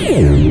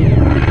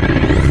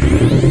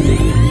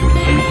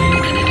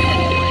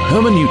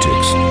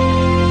 Hermeneutics.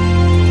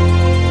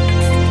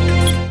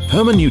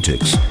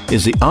 Hermeneutics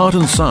is the art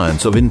and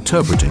science of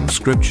interpreting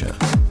Scripture.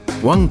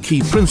 One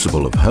key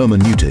principle of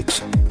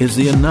hermeneutics is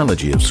the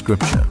analogy of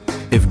Scripture.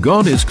 If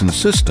God is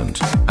consistent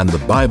and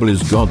the Bible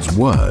is God's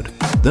Word,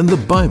 then the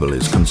Bible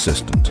is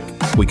consistent.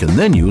 We can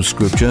then use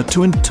Scripture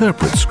to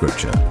interpret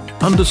Scripture,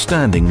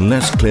 understanding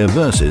less clear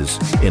verses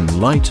in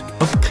light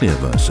of clear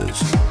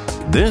verses.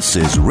 This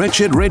is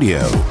Wretched Radio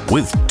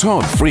with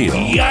Todd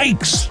Friel.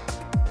 Yikes!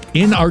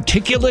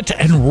 Inarticulate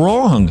and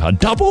wrong. A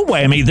double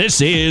whammy.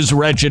 This is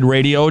Wretched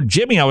Radio.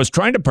 Jimmy, I was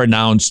trying to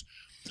pronounce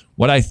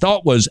what I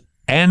thought was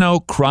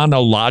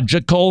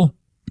anachronological,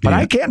 but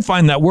I can't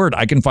find that word.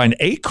 I can find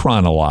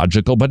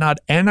achronological, but not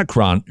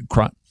anachron.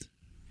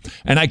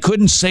 And I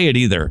couldn't say it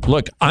either.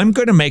 Look, I'm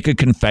going to make a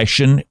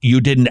confession. You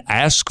didn't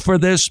ask for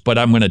this, but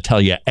I'm going to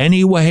tell you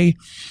anyway.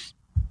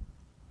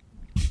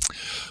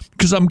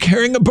 Because I'm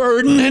carrying a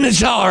burden and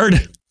it's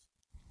hard.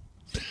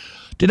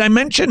 Did I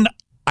mention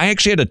I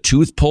actually had a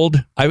tooth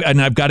pulled?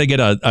 I've got to get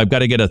a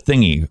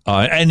thingy,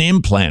 an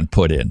implant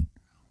put in.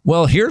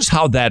 Well, here's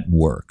how that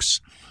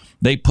works.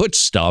 They put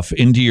stuff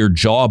into your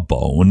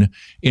jawbone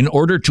in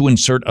order to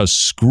insert a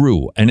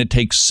screw, and it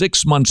takes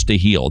 6 months to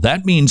heal.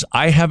 That means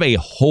I have a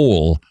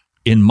hole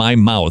in my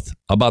mouth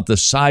about the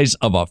size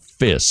of a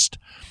fist.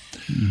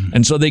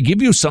 And so they give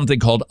you something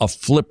called a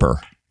flipper.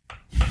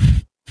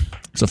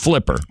 It's a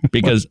flipper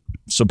because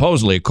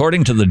supposedly,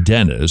 according to the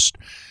dentist,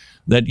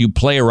 that you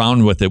play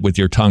around with it with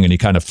your tongue and you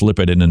kind of flip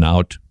it in and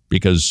out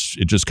because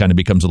it just kind of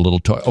becomes a little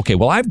toy. Okay,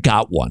 well, I've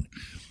got one.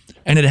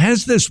 And it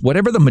has this,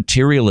 whatever the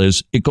material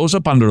is, it goes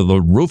up under the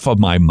roof of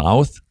my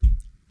mouth.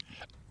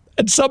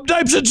 And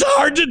sometimes it's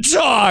hard to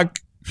talk.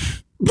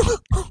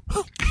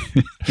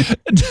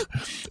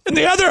 And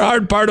the other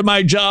hard part of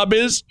my job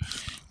is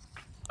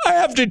I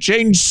have to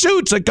change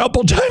suits a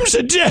couple times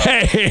a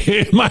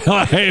day. My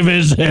life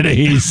isn't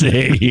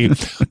easy.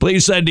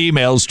 Please send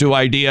emails to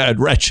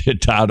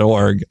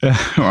idea@wretched.org.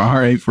 All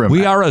right.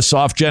 We are a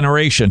soft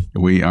generation.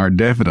 We are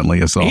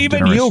definitely a soft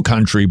generation. Even you,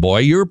 country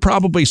boy, you're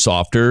probably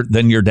softer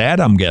than your dad,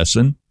 I'm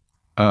guessing.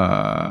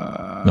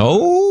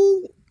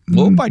 No.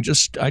 Oop, I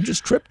just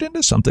tripped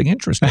into something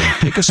interesting.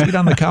 Take a seat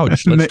on the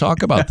couch. Let's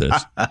talk about this.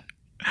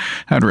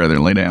 I'd rather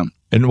lay down.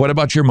 And what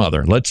about your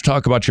mother? Let's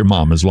talk about your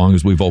mom as long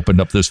as we've opened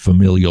up this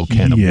familial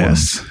can of worms.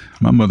 Yes.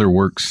 My mother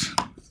works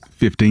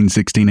 15,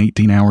 16,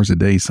 18 hours a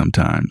day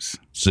sometimes.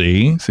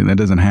 See, that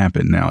doesn't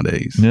happen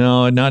nowadays.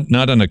 No,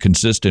 not on a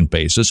consistent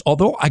basis.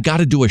 Although I got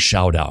to do a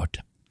shout out.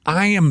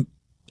 And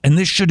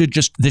this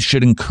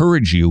should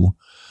encourage you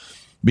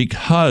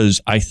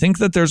because I think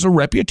that there's a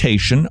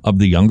reputation of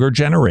the younger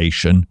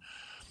generation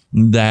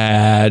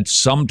that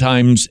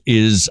sometimes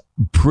is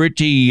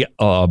pretty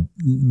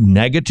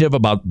negative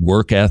about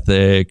work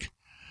ethic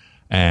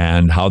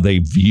and how they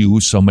view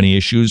so many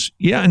issues.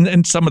 Yeah,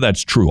 and some of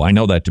that's true. I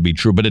know that to be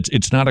true, but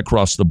it's not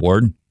across the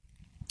board.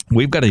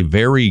 We've got a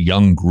very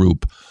young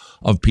group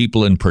of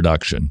people in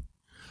production.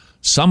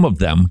 Some of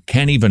them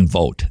can't even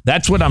vote.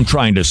 That's what I'm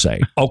trying to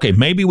say. Okay,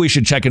 maybe we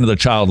should check into the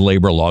child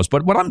labor laws,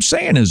 but what I'm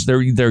saying is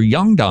they're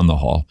young down the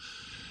hall.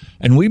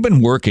 And we've been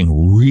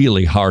working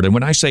really hard. And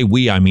when I say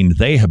we, I mean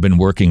they have been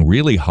working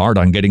really hard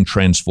on getting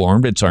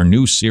transformed. It's our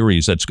new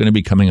series that's going to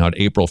be coming out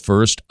April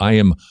 1st. I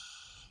am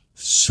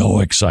so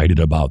excited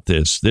about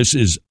this. This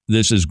is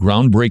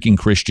groundbreaking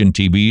Christian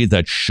TV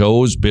that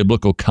shows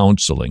biblical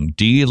counseling,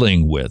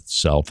 dealing with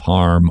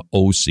self-harm,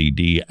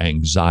 OCD,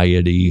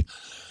 anxiety,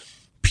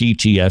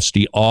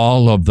 PTSD.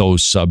 All of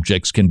those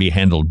subjects can be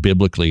handled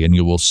biblically, and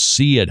you will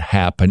see it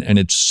happen. And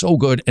it's so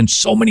good. And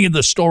so many of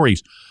the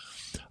stories.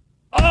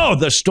 Oh,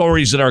 the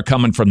stories that are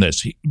coming from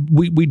this.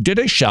 We did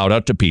a shout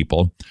out to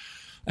people,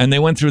 and they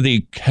went through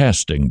the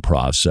casting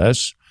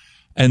process,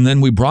 and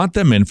then we brought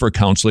them in for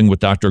counseling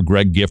with Dr.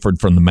 Greg Gifford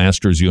from the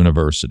Masters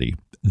University.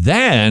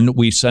 Then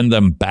we send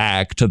them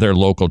back to their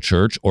local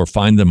church or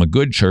find them a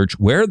good church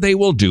where they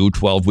will do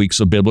 12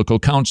 weeks of biblical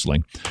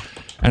counseling.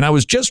 And I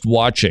was just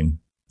watching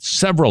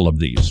several of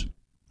these,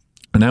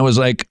 and I was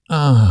like,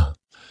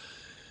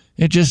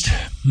 it just...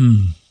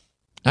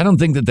 I don't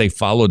think that they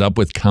followed up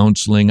with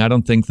counseling. I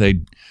don't think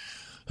they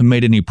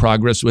made any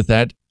progress with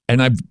that.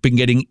 And I've been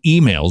getting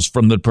emails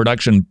from the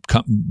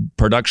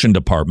production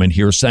department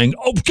here saying,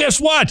 oh,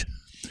 guess what?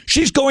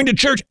 She's going to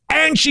church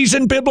and she's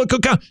in biblical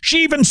counseling.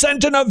 She even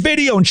sent in a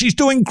video and she's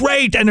doing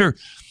great. And her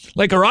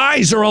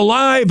eyes are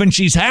alive and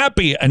she's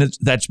happy. And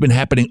that's been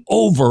happening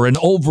over and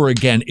over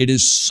again. It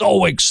is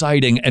so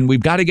exciting. And we've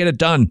got to get it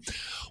done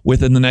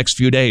within the next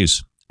few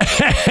days.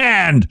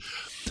 And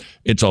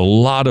it's a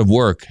lot of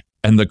work.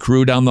 And the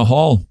crew down the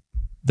hall,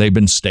 they've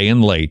been staying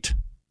late.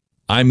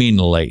 I mean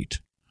late.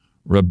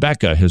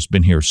 Rebecca has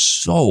been here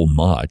so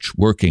much,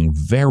 working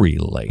very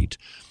late.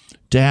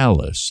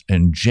 Dallas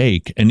and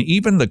Jake and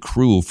even the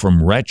crew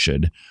from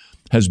Wretched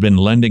has been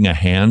lending a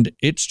hand.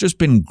 It's just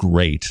been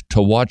great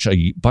to watch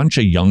a bunch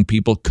of young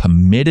people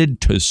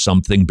committed to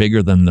something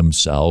bigger than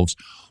themselves,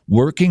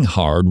 working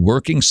hard,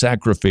 working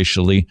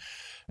sacrificially.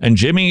 And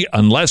Jimmy,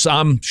 unless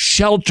I'm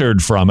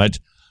sheltered from it,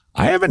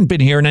 I haven't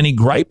been hearing any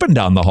griping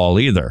down the hall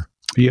either.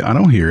 Yeah, I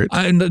don't hear it.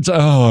 And it's,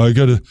 I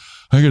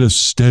gotta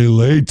stay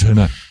late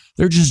tonight.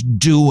 They're just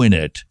doing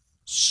it.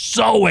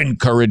 So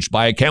encouraged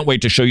by it. Can't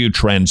wait to show you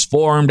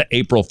Transformed.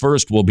 April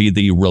 1st will be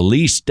the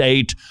release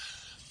date.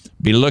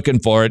 Be looking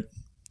for it.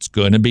 It's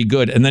going to be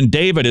good. And then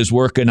David is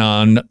working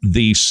on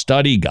the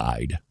study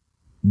guide.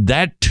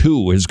 That,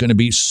 too, is going to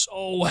be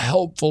so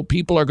helpful.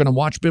 People are going to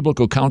watch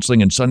biblical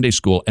counseling in Sunday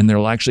school, and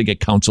they'll actually get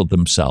counseled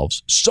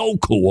themselves. So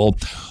cool.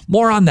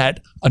 More on that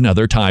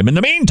another time. In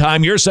the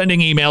meantime, you're sending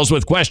emails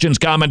with questions,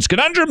 comments,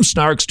 conundrums,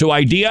 snarks to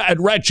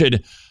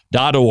idea@wretched.org.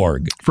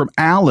 From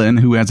Alan,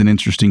 who has an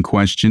interesting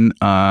question,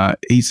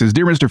 he says,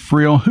 Dear Mr.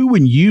 Friel, who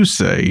would you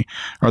say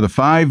are the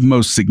 5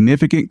 most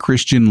significant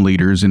Christian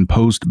leaders in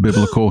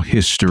post-biblical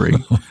history,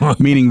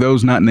 meaning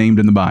those not named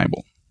in the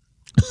Bible?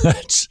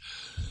 That's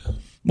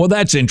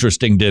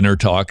interesting, dinner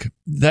talk.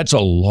 That's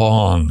a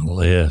long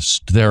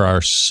list. There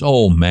are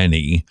so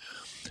many.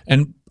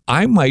 And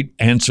I might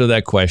answer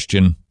that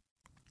question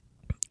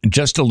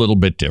just a little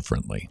bit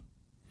differently.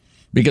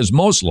 Because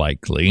most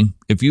likely,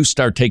 if you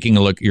start taking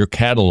a look, you're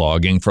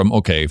cataloging from,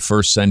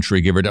 first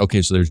century, so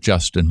there's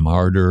Justin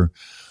Martyr,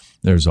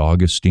 there's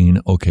Augustine.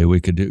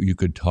 You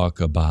could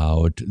talk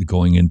about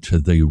going into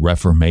the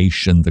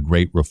Reformation, the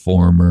great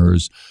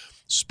reformers,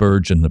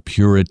 Spurgeon, the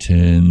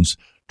Puritans.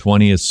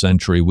 20th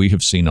century, we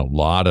have seen a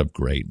lot of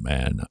great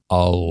men.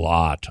 I'm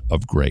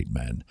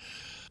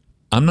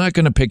not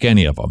going to pick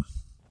any of them.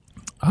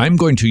 I'm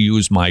going to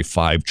use my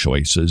 5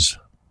 choices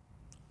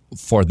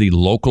for the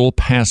local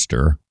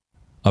pastor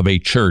of a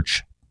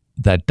church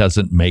that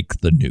doesn't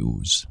make the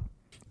news.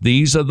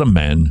 These are the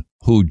men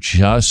who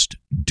just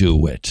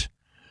do it.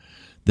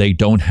 They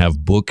don't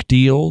have book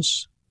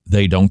deals.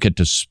 They don't get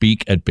to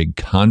speak at big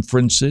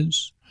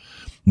conferences.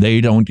 They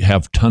don't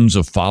have tons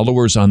of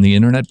followers on the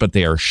internet, but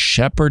they are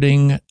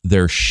shepherding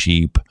their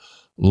sheep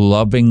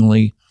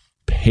lovingly,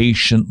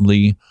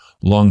 patiently,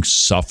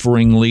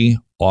 long-sufferingly,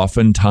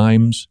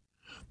 oftentimes,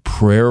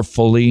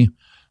 prayerfully.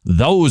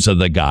 Those are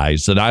the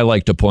guys that I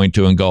like to point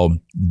to and go,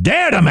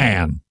 "Data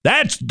man,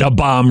 that's the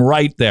bomb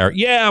right there."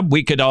 Yeah,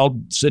 we could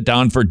all sit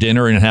down for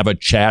dinner and have a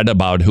chat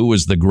about who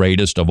is the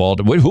greatest of all.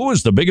 Who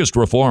is the biggest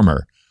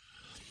reformer?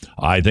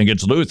 I think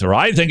it's Luther.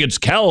 I think it's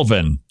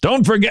Calvin.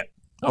 Don't forget.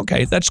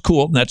 Okay, that's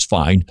cool. That's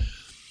fine.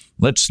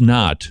 Let's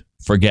not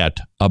forget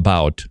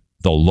about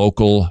the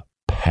local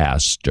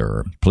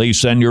pastor.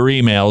 Please send your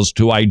emails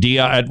to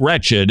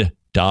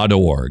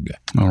idea@wretched.org.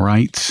 All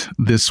right.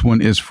 This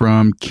one is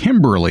from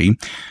Kimberly.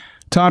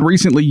 Todd,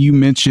 recently you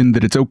mentioned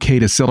that it's okay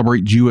to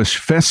celebrate Jewish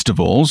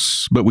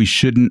festivals, but we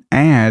shouldn't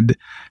add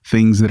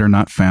things that are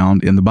not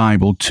found in the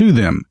Bible to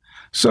them.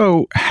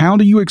 So how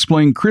do you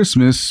explain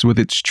Christmas with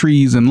its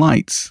trees and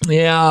lights?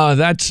 Yeah,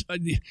 that's...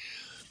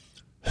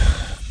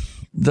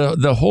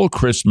 The whole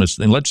Christmas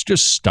thing, let's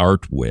just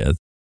start with,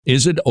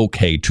 is it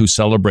okay to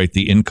celebrate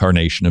the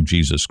incarnation of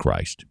Jesus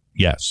Christ?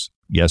 Yes.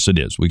 Yes, it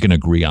is. We can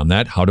agree on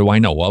that. How do I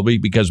know? Well,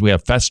 because we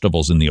have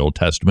festivals in the Old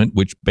Testament,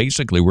 which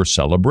basically were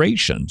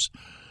celebrations.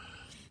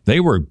 They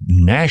were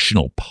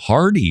national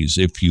parties,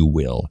 if you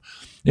will.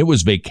 It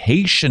was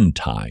vacation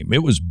time.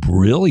 It was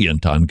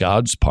brilliant on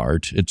God's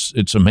part.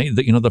 It's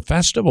amazing. The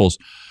festivals,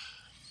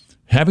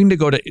 having to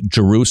go to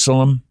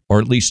Jerusalem, or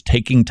at least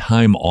taking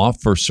time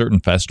off for certain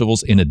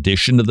festivals in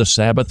addition to the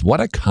Sabbath, what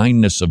a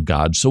kindness of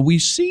God. So we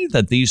see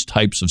that these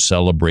types of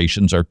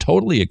celebrations are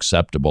totally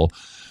acceptable.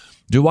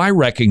 Do I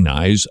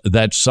recognize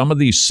that some of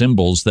these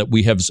symbols that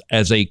we have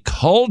as a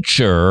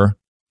culture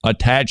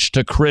attached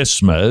to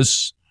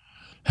Christmas,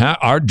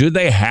 do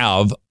they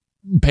have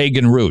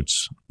pagan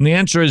roots? And the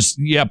answer is,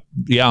 yeah,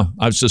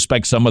 I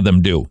suspect some of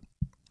them do.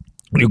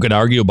 You could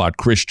argue about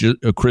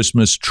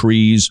Christmas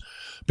trees,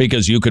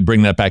 because you could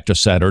bring that back to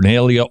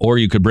Saturnalia, or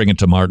you could bring it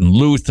to Martin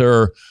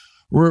Luther.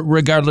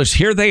 Regardless,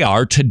 here they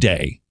are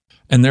today.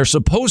 And they're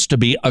supposed to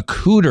be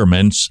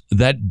accoutrements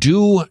that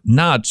do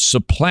not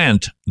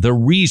supplant the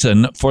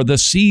reason for the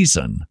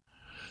season.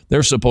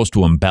 They're supposed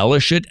to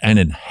embellish it and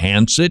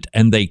enhance it,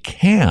 and they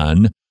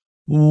can.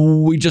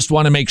 We just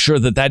want to make sure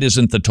that that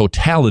isn't the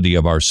totality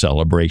of our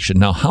celebration.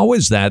 Now, how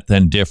is that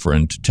then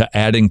different to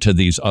adding to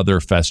these other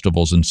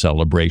festivals and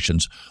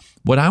celebrations?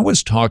 What I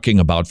was talking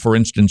about, for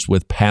instance,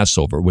 with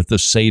Passover, with the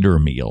Seder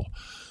meal,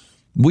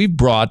 we've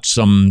brought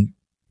some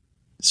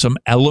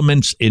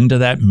elements into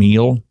that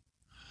meal,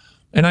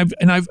 and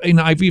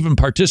I've even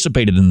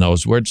participated in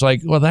those where it's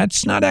like, well,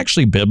 that's not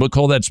actually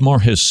biblical. That's more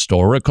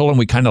historical, and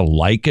we kind of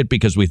like it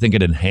because we think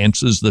it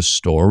enhances the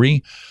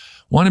story.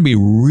 Want to be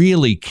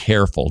really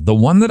careful. The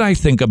one that I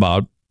think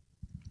about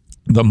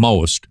the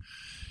most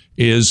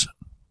is,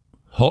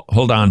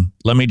 hold on,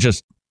 let me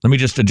just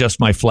adjust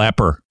my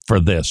flapper for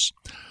this.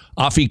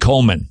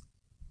 Afikomen.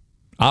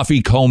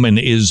 Afikomen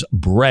is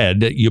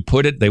bread. You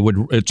put it,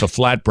 it's a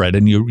flatbread,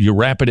 and you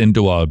wrap it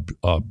into a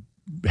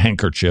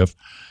handkerchief,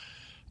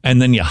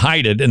 and then you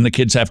hide it, and the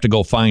kids have to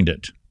go find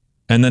it.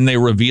 And then they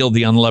reveal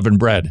the unleavened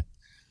bread,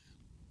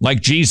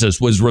 like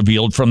Jesus was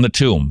revealed from the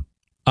tomb.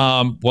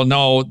 Well,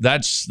 no,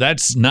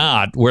 that's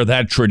not where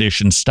that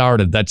tradition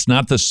started. That's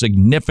not the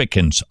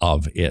significance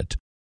of it.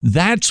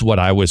 That's what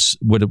I was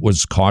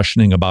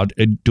cautioning about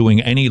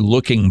doing any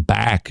looking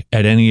back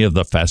at any of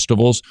the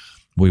festivals.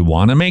 We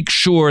want to make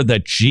sure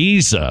that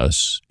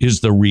Jesus is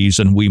the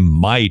reason we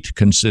might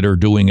consider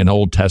doing an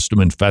Old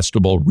Testament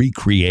festival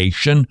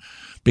recreation,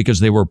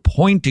 because they were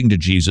pointing to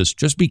Jesus.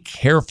 Just be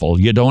careful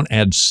you don't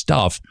add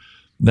stuff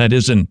that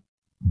isn't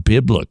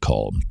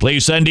biblical.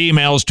 Please send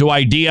emails to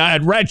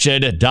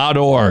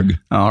idea@wretched.org.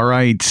 All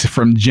right.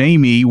 From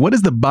Jamie, what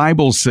does the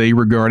Bible say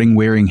regarding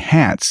wearing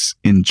hats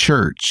in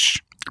church?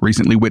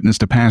 Recently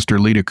witnessed a pastor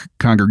lead a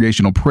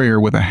congregational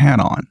prayer with a hat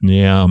on.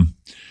 Yeah.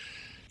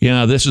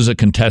 Yeah, this is a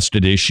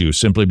contested issue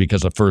simply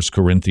because of 1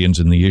 Corinthians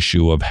and the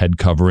issue of head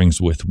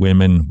coverings with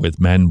women, with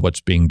men.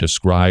 What's being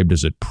described?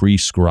 Is it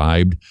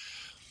prescribed?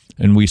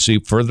 And we see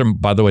further,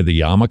 by the way, the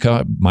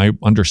yarmulke, my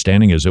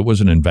understanding is it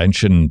was an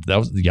invention. That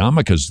was the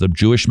yarmulkes, the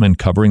Jewish men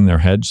covering their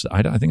heads,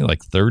 I think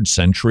like 3rd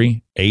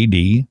century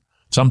AD,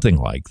 something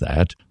like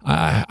that.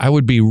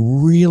 I'd be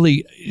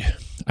really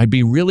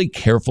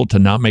careful to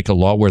not make a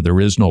law where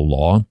there is no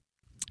law.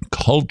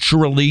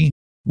 Culturally,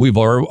 we've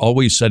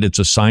always said it's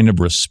a sign of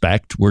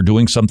respect. We're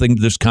doing something.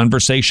 This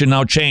conversation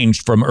now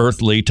changed from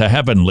earthly to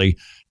heavenly.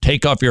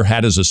 Take off your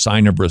hat as a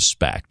sign of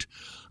respect.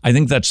 I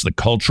think that's the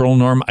cultural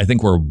norm. I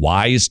think we're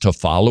wise to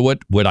follow it.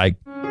 Would I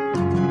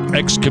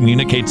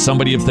excommunicate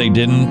somebody if they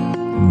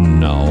didn't?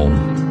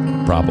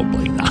 No,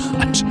 probably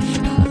not.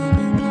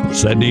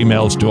 Send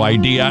emails to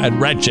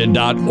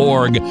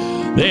idea@wretched.org.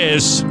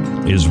 This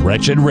is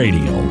Wretched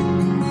Radio.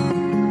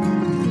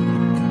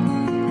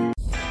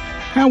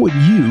 How would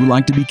you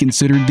like to be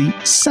considered the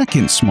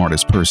second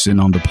smartest person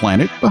on the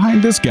planet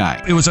behind this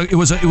guy? It was.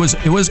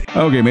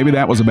 Okay, maybe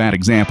that was a bad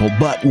example,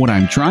 but what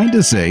I'm trying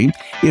to say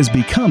is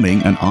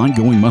becoming an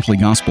ongoing monthly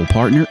gospel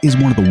partner is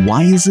one of the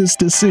wisest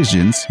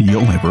decisions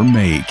you'll ever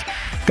make.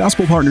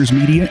 Gospel Partners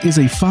Media is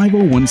a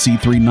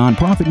 501c3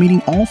 nonprofit,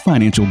 meaning all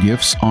financial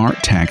gifts are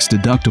tax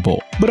deductible.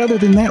 But other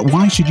than that,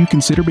 why should you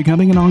consider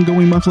becoming an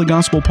ongoing monthly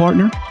gospel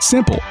partner?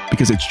 Simple,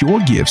 because it's your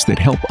gifts that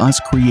help us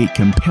create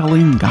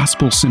compelling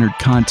gospel-centered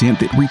content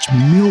that reach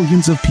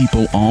millions of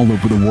people all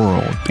over the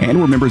world. And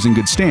we're members in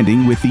good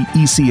standing with the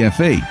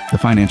ECFA, the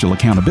financial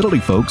accountability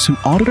folks who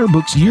audit our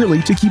books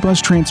yearly to keep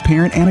us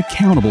transparent and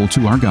accountable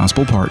to our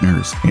gospel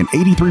partners. And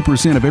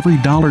 83% of every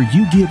dollar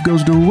you give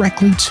goes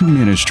directly to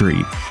ministry.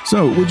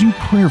 So would you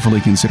prayerfully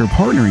consider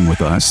partnering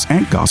with us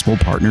at Gospel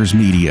Partners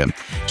Media?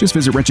 Just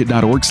visit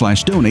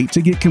wretched.org/donate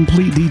to get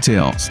complete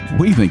details.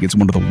 We think it's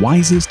one of the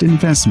wisest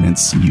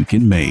investments you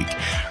can make.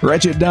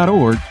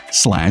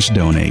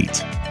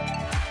 wretched.org/donate.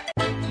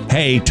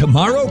 Hey,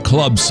 Tomorrow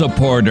Club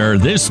supporter,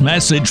 this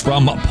message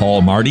from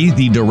Paul Marty,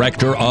 the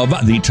director of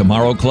the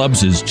Tomorrow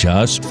Clubs, is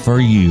just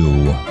for you.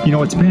 You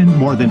know, it's been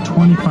more than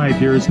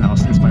 25 years now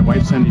since my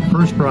wife Cindy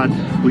first brought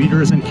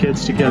leaders and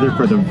kids together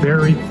for the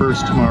very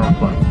first Tomorrow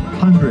Club.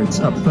 Hundreds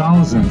of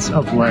thousands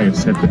of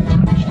lives have been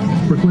touched.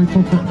 We're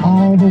grateful for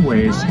all the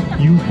ways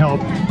you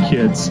help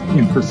kids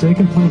in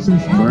forsaken places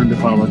learn to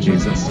follow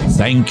Jesus.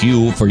 Thank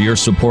you for your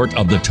support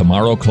of the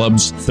Tomorrow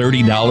Club's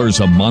 $30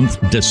 a month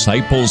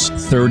Disciples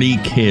 30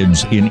 Kids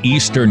in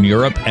Eastern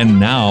Europe and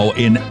now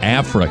in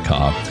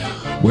Africa,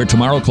 where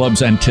Tomorrow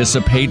Clubs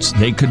anticipates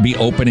they could be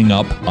opening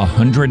up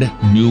 100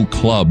 new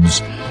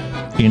clubs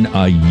in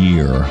a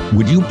year.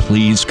 Would you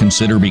please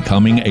consider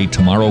becoming a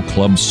Tomorrow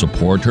Club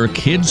supporter?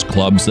 Kids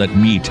clubs that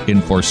meet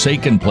in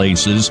forsaken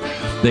places.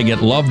 They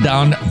get loved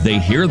on, they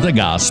hear the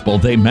gospel,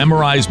 they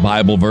memorize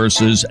Bible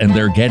verses, and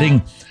they're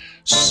getting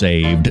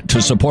saved.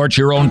 To support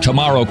your own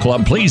Tomorrow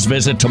Club, please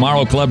visit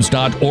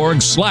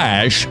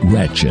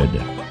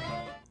tomorrowclubs.org/wretched.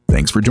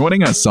 Thanks for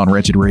joining us on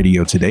Wretched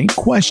Radio today.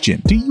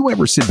 Question: do you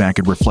ever sit back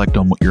and reflect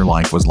on what your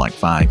life was like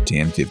 5,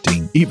 10,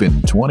 15,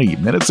 even 20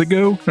 minutes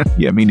ago?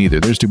 Yeah, me neither.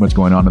 There's too much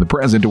going on in the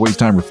present to waste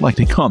time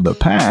reflecting on the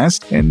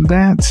past. And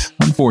that,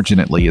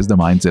 unfortunately, is the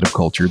mindset of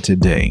culture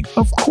today.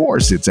 Of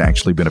course, it's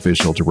actually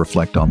beneficial to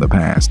reflect on the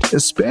past,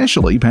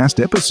 especially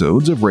past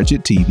episodes of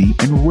Wretched TV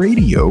and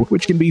radio,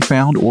 which can be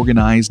found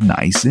organized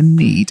nice and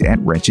neat at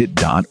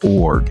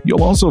wretched.org.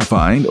 You'll also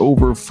find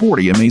over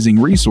 40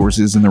 amazing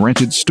resources in the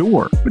Wretched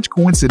store, which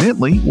coincidentally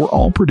were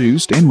all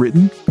produced and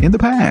written in the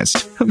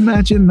past.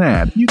 Imagine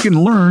that. You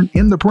can learn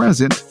in the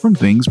present from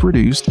things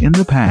produced in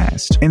the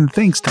past. And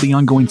thanks to the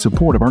ongoing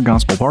support of our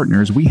gospel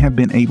partners, we have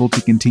been able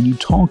to continue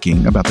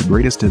talking about the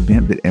greatest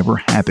event that ever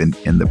happened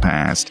in the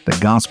past, the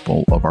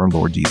gospel of our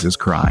Lord Jesus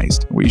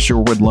Christ. We sure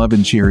would love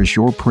and cherish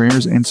your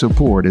prayers and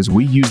support as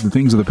we use the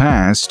things of the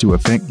past to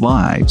affect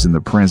lives in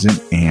the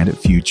present and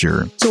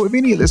future. So if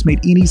any of this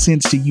made any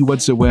sense to you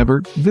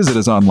whatsoever, visit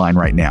us online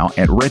right now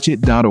at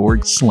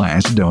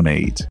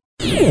wretched.org/donate.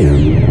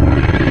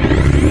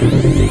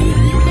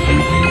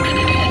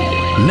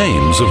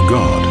 Names of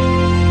God.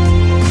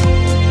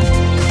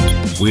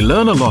 We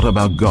learn a lot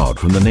about God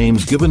from the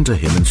names given to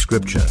him in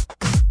Scripture.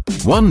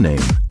 One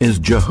name is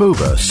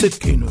Jehovah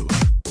Tsidkenu,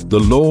 the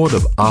Lord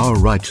of our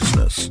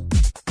righteousness.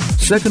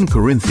 2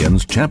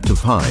 Corinthians chapter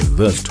 5,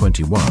 verse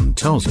 21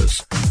 tells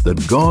us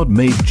that God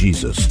made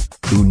Jesus,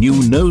 who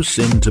knew no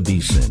sin, to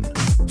be sin,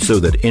 so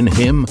that in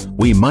him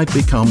we might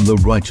become the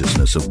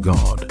righteousness of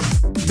God.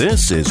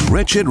 This is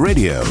Wretched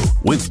Radio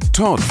with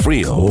Todd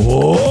Friel.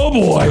 Oh,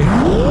 boy.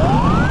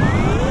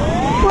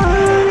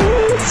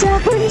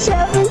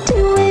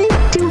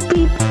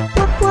 1-877-282-BEEP.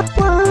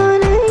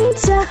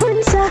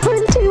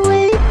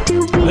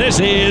 This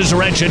is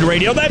Wretched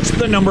Radio. That's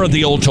the number of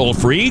the old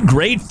toll-free.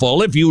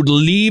 Grateful if you'd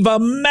leave a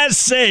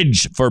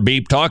message for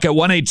Beep Talk at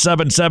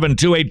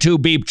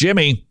 1-877-282-BEEP.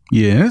 Jimmy.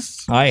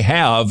 Yes? I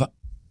have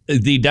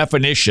the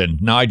definition.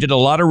 Now, I did a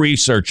lot of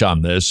research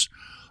on this,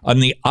 on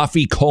the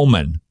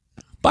afikomen.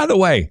 By the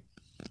way,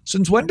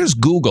 since when does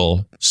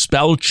Google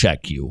spell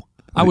check you?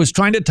 I was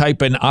trying to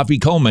type in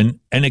Afikoman,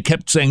 and it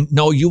kept saying,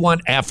 no, you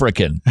want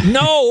African.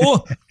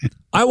 No,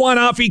 I want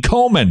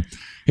Afikoman.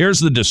 Here's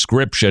the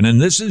description,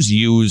 and this is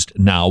used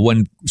now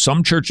when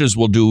some churches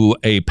will do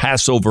a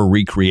Passover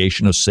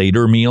recreation, a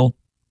Seder meal,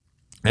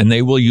 and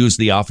they will use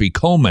the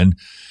Afikoman,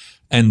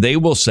 and they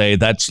will say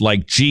that's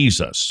like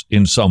Jesus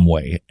in some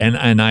way. And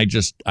I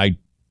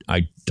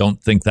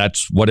don't think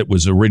that's what it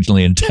was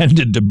originally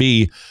intended to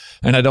be.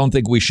 And I don't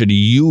think we should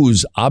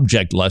use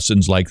object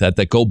lessons like that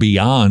go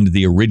beyond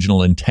the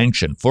original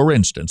intention. For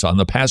instance, on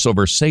the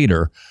Passover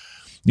Seder,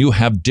 you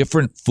have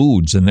different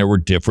foods and there were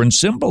different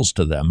symbols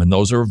to them. And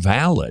those are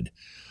valid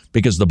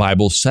because the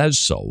Bible says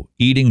so.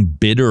 Eating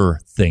bitter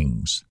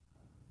things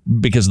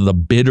because of the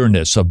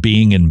bitterness of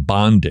being in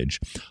bondage.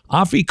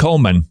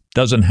 Afikoman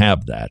doesn't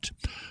have that.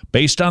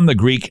 Based on the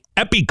Greek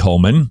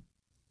epikomen,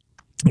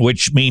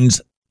 which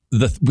means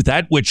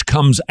that which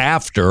comes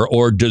after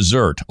or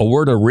dessert, a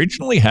word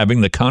originally having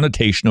the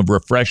connotation of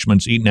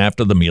refreshments eaten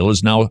after the meal,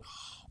 is now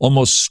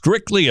almost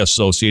strictly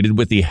associated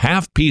with the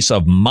half piece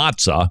of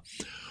matzah,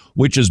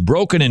 which is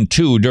broken in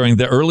two during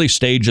the early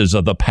stages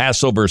of the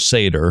Passover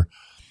Seder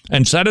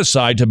and set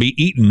aside to be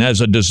eaten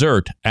as a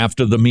dessert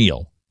after the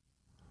meal.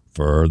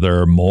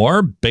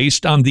 Furthermore,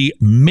 based on the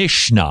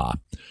Mishnah,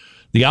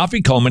 the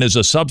Afikoman is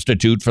a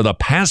substitute for the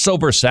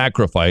Passover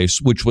sacrifice,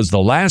 which was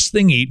the last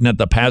thing eaten at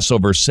the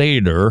Passover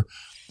Seder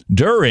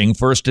during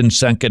First and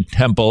Second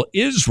Temple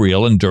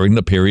Israel and during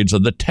the periods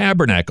of the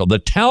Tabernacle. The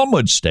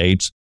Talmud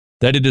states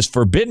that it is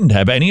forbidden to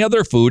have any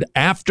other food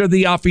after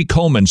the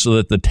Afikoman so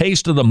that the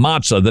taste of the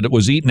matzah that it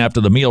was eaten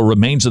after the meal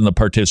remains in the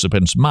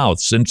participant's mouth.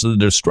 Since the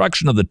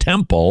destruction of the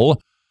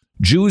temple,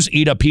 Jews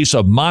eat a piece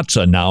of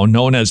matzah now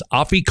known as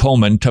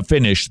Afikoman to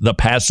finish the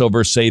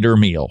Passover Seder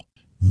meal.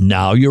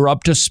 Now you're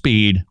up to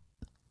speed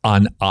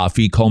on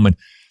Afikoman.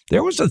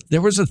 There was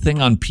a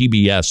thing on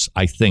PBS,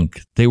 I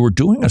think. They were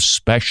doing a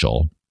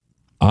special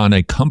on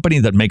a company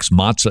that makes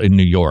matzah in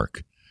New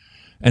York.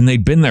 And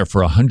they'd been there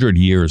for 100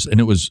 years. And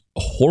it was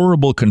a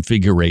horrible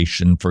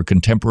configuration for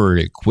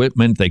contemporary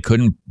equipment. They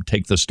couldn't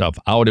take the stuff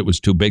out. It was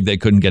too big. They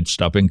couldn't get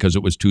stuff in because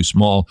it was too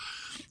small.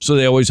 So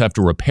they always have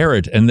to repair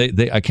it. And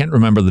they I can't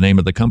remember the name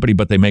of the company,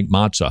 but they make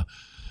matzah.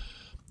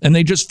 And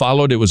they just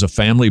followed. It was a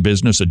family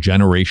business, a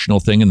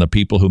generational thing, and the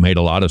people who made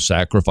a lot of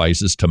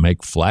sacrifices to make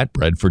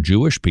flatbread for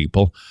Jewish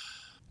people.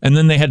 And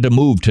then they had to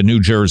move to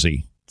New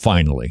Jersey,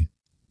 finally.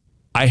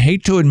 I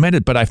hate to admit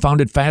it, but I found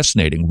it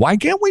fascinating. Why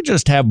can't we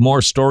just have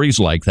more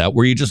stories like that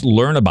where you just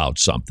learn about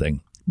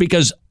something?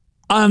 Because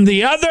on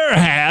the other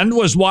hand,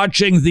 was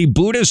watching the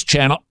Buddhist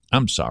channel,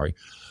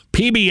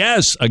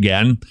 PBS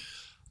again.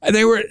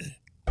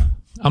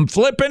 I'm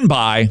flipping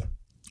by.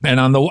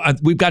 And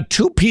we've got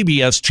two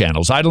PBS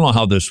channels. I don't know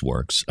how this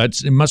works.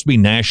 It must be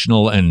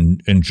National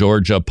and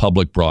Georgia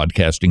Public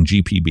Broadcasting,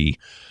 GPB.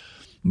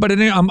 But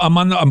anyway,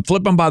 I'm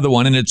flipping by the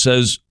one, and it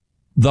says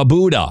The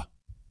Buddha.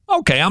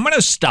 Okay, I'm going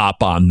to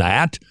stop on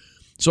that.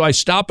 So I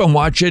stop and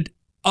watch it.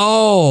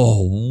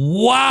 Oh,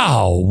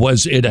 wow.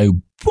 Was it a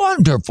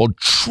wonderful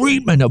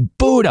treatment of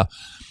Buddha?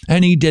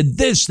 And he did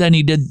this, then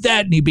he did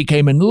that, and he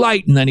became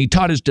enlightened, then he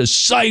taught his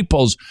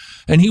disciples,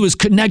 and he was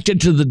connected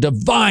to the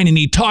divine, and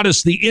he taught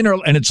us the inner.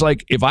 And it's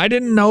like, if I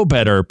didn't know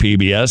better,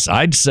 PBS,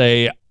 I'd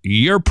say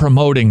you're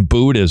promoting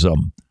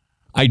Buddhism.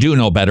 I do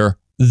know better.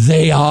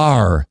 They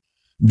are.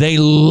 They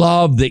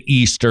love the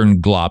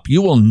Eastern glop.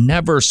 You will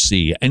never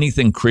see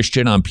anything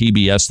Christian on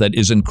PBS that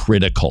isn't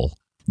critical,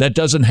 that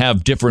doesn't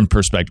have different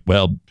perspective.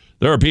 Well,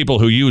 there are people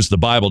who use the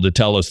Bible to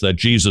tell us that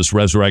Jesus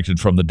resurrected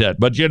from the dead.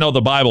 But,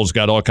 the Bible's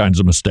got all kinds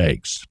of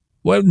mistakes.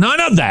 Well, none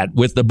of that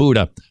with the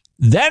Buddha.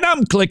 Then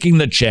I'm clicking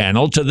the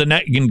channel to the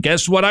next. And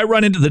guess what? I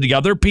run into the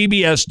other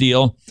PBS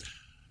deal.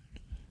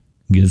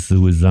 Guess who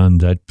was on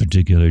that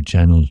particular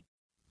channel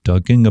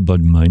talking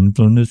about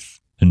mindfulness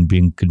and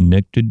being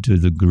connected to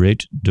the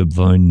great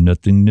divine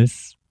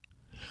nothingness?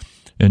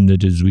 And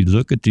that as we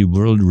look at the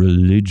world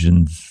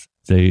religions,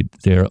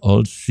 they're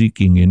all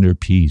seeking inner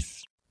peace.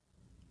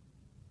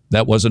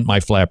 That wasn't my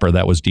flapper.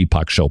 That was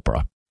Deepak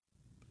Chopra.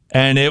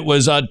 And it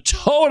was a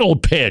total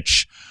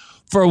pitch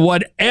for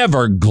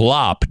whatever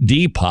glop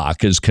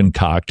Deepak has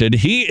concocted.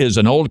 He is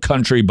an old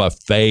country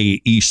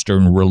buffet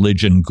Eastern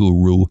religion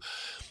guru.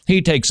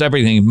 He takes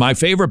everything. My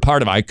favorite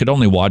part of it, I could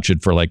only watch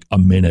it for like a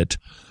minute.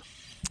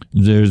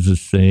 There's a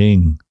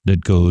saying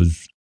that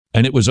goes,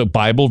 and it was a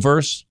Bible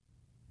verse,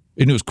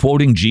 and it was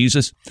quoting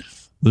Jesus.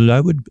 Well,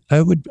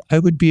 I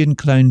would be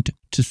inclined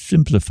to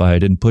simplify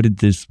it and put it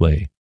this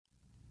way.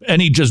 And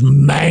he just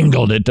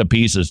mangled it to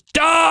pieces.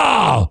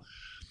 Oh!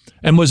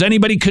 And was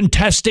anybody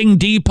contesting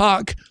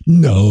Deepak?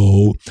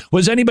 No.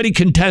 Was anybody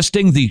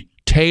contesting the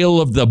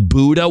tale of the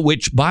Buddha?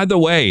 Which, by the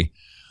way,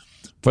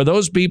 for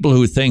those people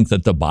who think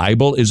that the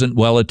Bible isn't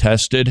well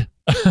attested,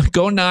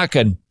 go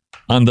knocking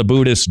on the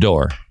Buddhist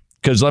door.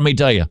 Because let me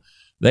tell you,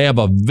 they have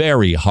a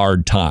very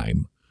hard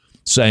time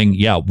saying,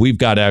 yeah, we've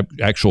got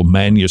actual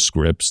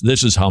manuscripts.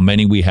 This is how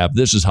many we have.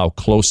 This is how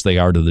close they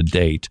are to the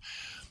date.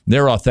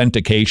 Their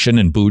authentication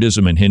in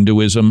Buddhism and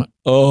Hinduism,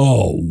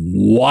 oh,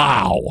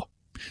 wow.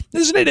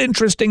 Isn't it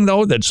interesting,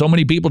 though, that so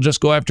many people just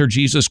go after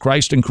Jesus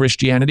Christ and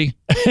Christianity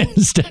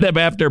instead of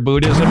after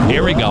Buddhism?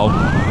 Here we go.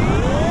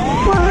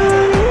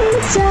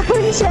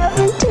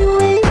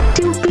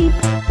 1-877-282-BEEP.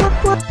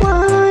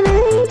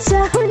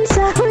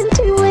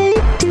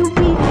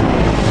 1-877-282-BEEP.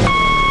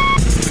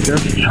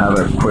 Just have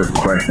a quick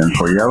question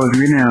for you. I was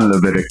reading in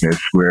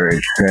Leviticus where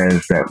it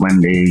says that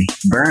when they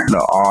burnt the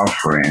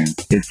offering,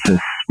 it's a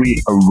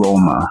sweet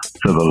aroma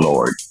to the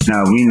Lord.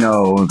 Now, we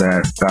know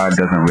that God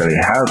doesn't really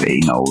have a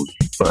nose,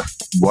 but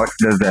what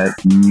does that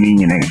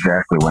mean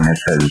exactly when it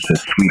says it's a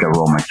sweet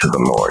aroma to the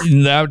Lord?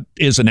 That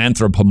is an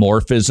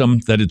anthropomorphism,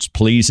 that it's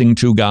pleasing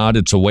to God.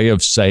 It's a way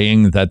of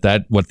saying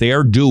that what they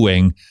are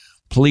doing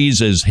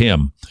pleases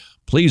him.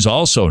 Please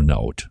also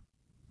note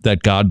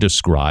that God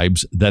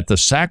describes that the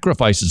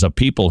sacrifices of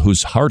people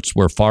whose hearts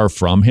were far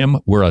from him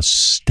were a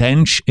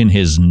stench in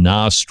his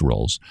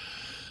nostrils.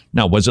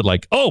 Now, was it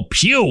like, oh,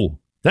 pew,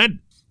 that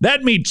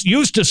meat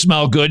used to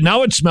smell good,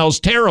 now it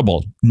smells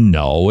terrible?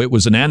 No, it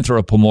was an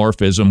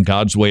anthropomorphism,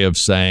 God's way of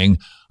saying,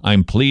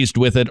 I'm pleased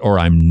with it or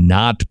I'm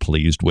not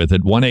pleased with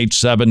it.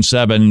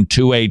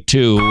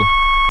 1-877-282.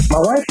 My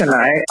wife and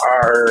I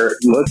are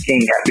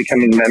looking at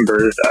becoming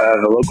members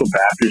of a local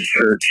Baptist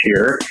church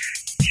here.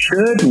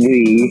 Should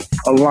we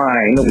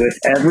align with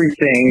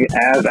everything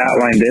as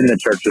outlined in the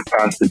church's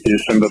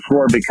constitution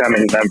before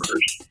becoming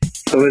members?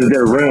 So is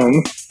there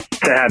room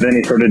to have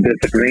any sort of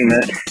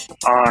disagreement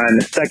on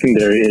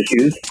secondary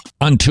issues?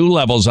 On two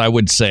levels, I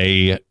would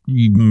say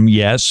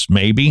yes,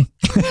 maybe.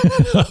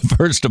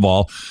 First of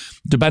all,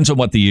 depends on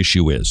what the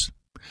issue is.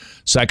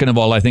 Second of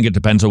all, I think it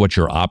depends on what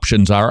your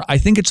options are. I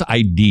think it's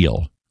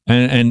ideal.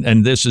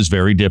 And this is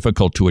very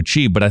difficult to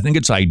achieve, but I think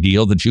it's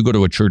ideal that you go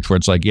to a church where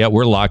it's like, yeah,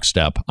 we're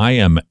lockstep. I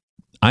am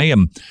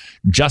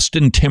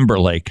Justin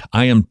Timberlake.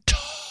 I am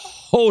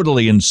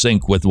totally in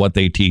sync with what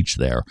they teach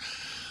there.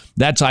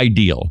 That's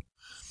ideal.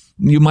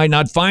 You might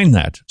not find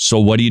that. So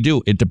what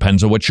do? It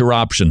depends on what your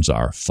options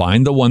are.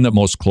 Find the one that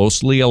most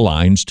closely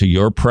aligns to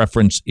your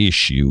preference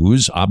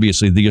issues.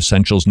 Obviously, the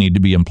essentials need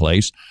to be in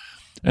place.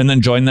 And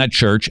then join that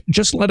church.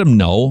 Just let them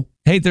know,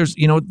 hey, there's,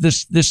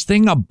 this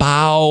thing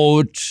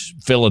about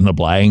fill in the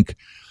blank.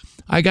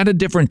 I got a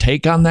different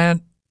take on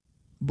that.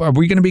 Are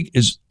we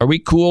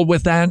cool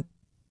with that?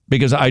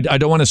 Because I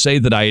don't want to say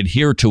that I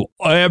adhere to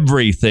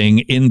everything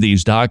in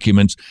these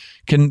documents.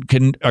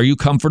 Are you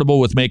comfortable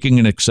with making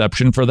an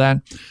exception for that?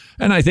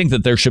 And I think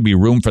that there should be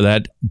room for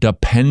that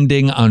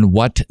depending on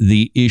what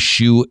the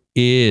issue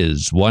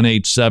is.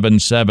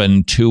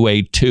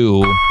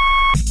 1-877-282.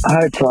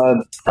 Hi, Todd.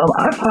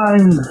 I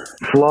find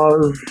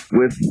flaws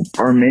with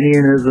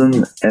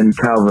Arminianism and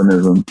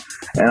Calvinism,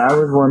 and I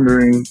was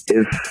wondering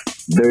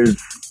if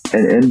there's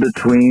an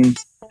in-between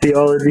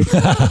theology.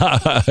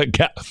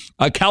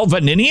 A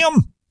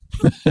Calvininium?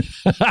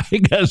 I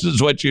guess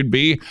is what you'd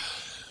be.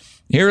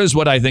 Here is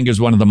what I think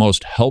is one of the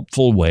most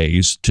helpful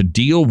ways to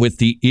deal with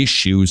the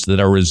issues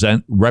that are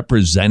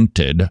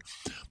represented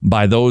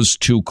by those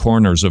two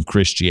corners of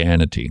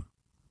Christianity.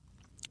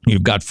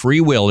 You've got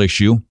free will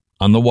issue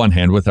on the one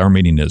hand with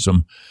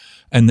Arminianism,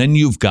 and then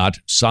you've got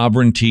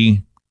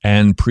sovereignty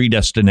and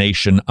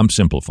predestination, I'm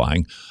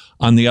simplifying,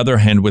 on the other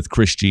hand with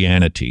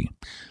Christianity,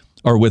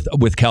 or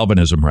with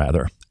Calvinism,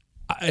 rather.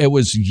 It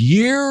was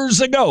years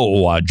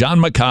ago, John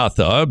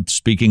MacArthur,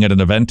 speaking at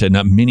an event in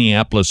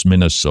Minneapolis,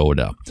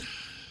 Minnesota.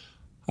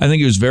 I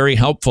think he was very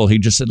helpful. He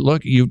just said,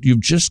 look,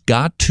 you've just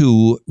got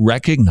to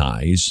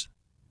recognize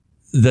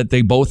that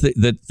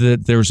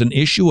that there's an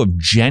issue of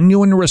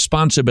genuine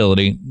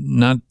responsibility,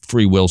 not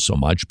free will so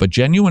much, but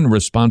genuine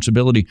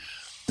responsibility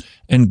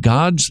and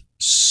God's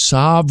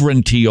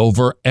sovereignty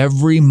over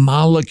every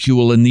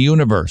molecule in the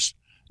universe.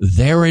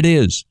 There it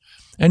is.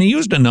 And he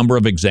used a number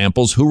of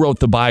examples. Who wrote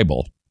the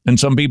Bible? And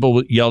some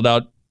people yelled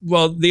out,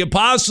 well, the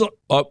apostle,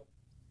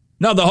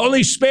 no, the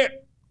Holy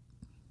Spirit.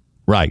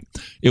 Right.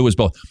 It was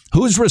both.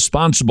 Who's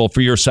responsible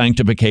for your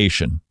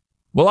sanctification?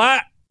 Well,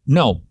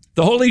 no,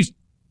 the Holy Spirit.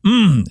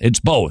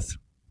 It's both.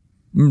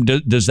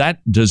 Does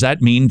that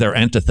mean they're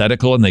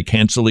antithetical and they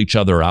cancel each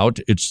other out?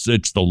 It's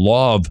the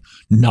law of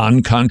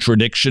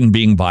non-contradiction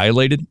being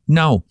violated?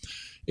 No.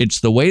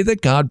 It's the way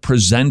that God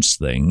presents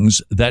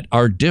things that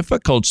are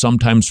difficult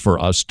sometimes for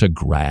us to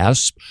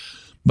grasp,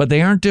 but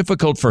they aren't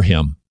difficult for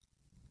him.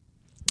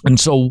 And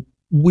so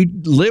we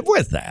live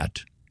with that,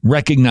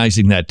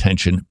 recognizing that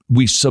tension.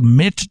 We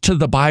submit to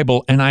the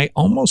Bible, and I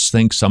almost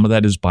think some of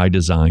that is by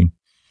design.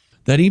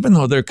 That even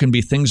though there can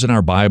be things in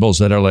our Bibles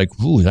that are like,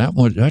 ooh,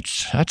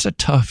 that's a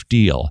tough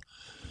deal.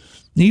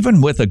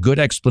 Even with a good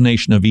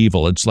explanation of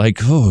evil, it's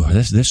like, ooh,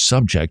 this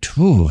subject,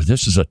 ooh,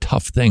 this is a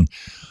tough thing.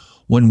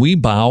 When we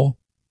bow,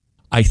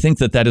 I think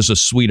that is a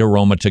sweet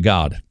aroma to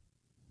God.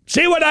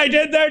 See what I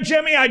did there,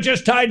 Jimmy? I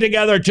just tied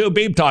together two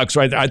beep talks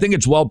right there. I think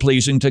it's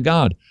well-pleasing to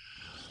God.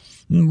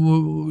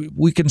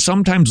 We can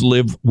sometimes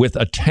live with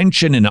a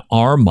tension in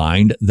our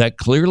mind that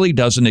clearly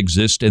doesn't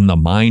exist in the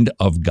mind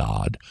of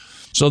God.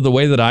 So the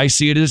way that I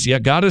see it is, yeah,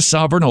 God is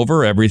sovereign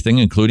over everything,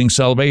 including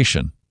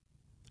salvation.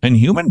 And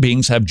human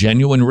beings have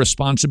genuine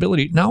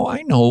responsibility. Now,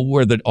 I know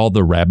where all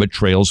the rabbit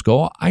trails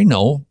go. I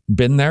know,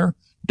 been there,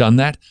 done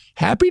that,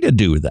 happy to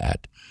do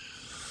that.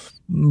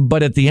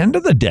 But at the end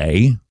of the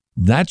day,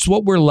 that's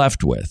what we're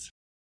left with.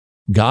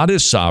 God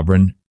is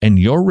sovereign and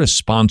you're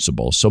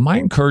responsible. So my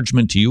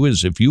encouragement to you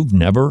is if you've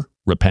never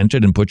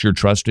repented and put your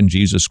trust in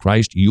Jesus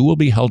Christ, you will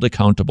be held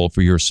accountable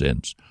for your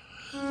sins.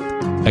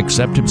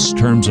 Accept His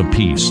terms of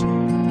peace.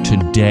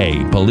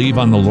 Today, believe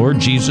on the Lord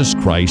Jesus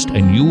Christ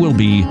and you will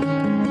be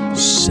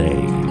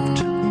saved.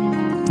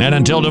 And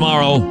until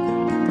tomorrow,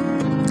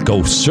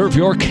 go serve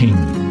your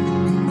King.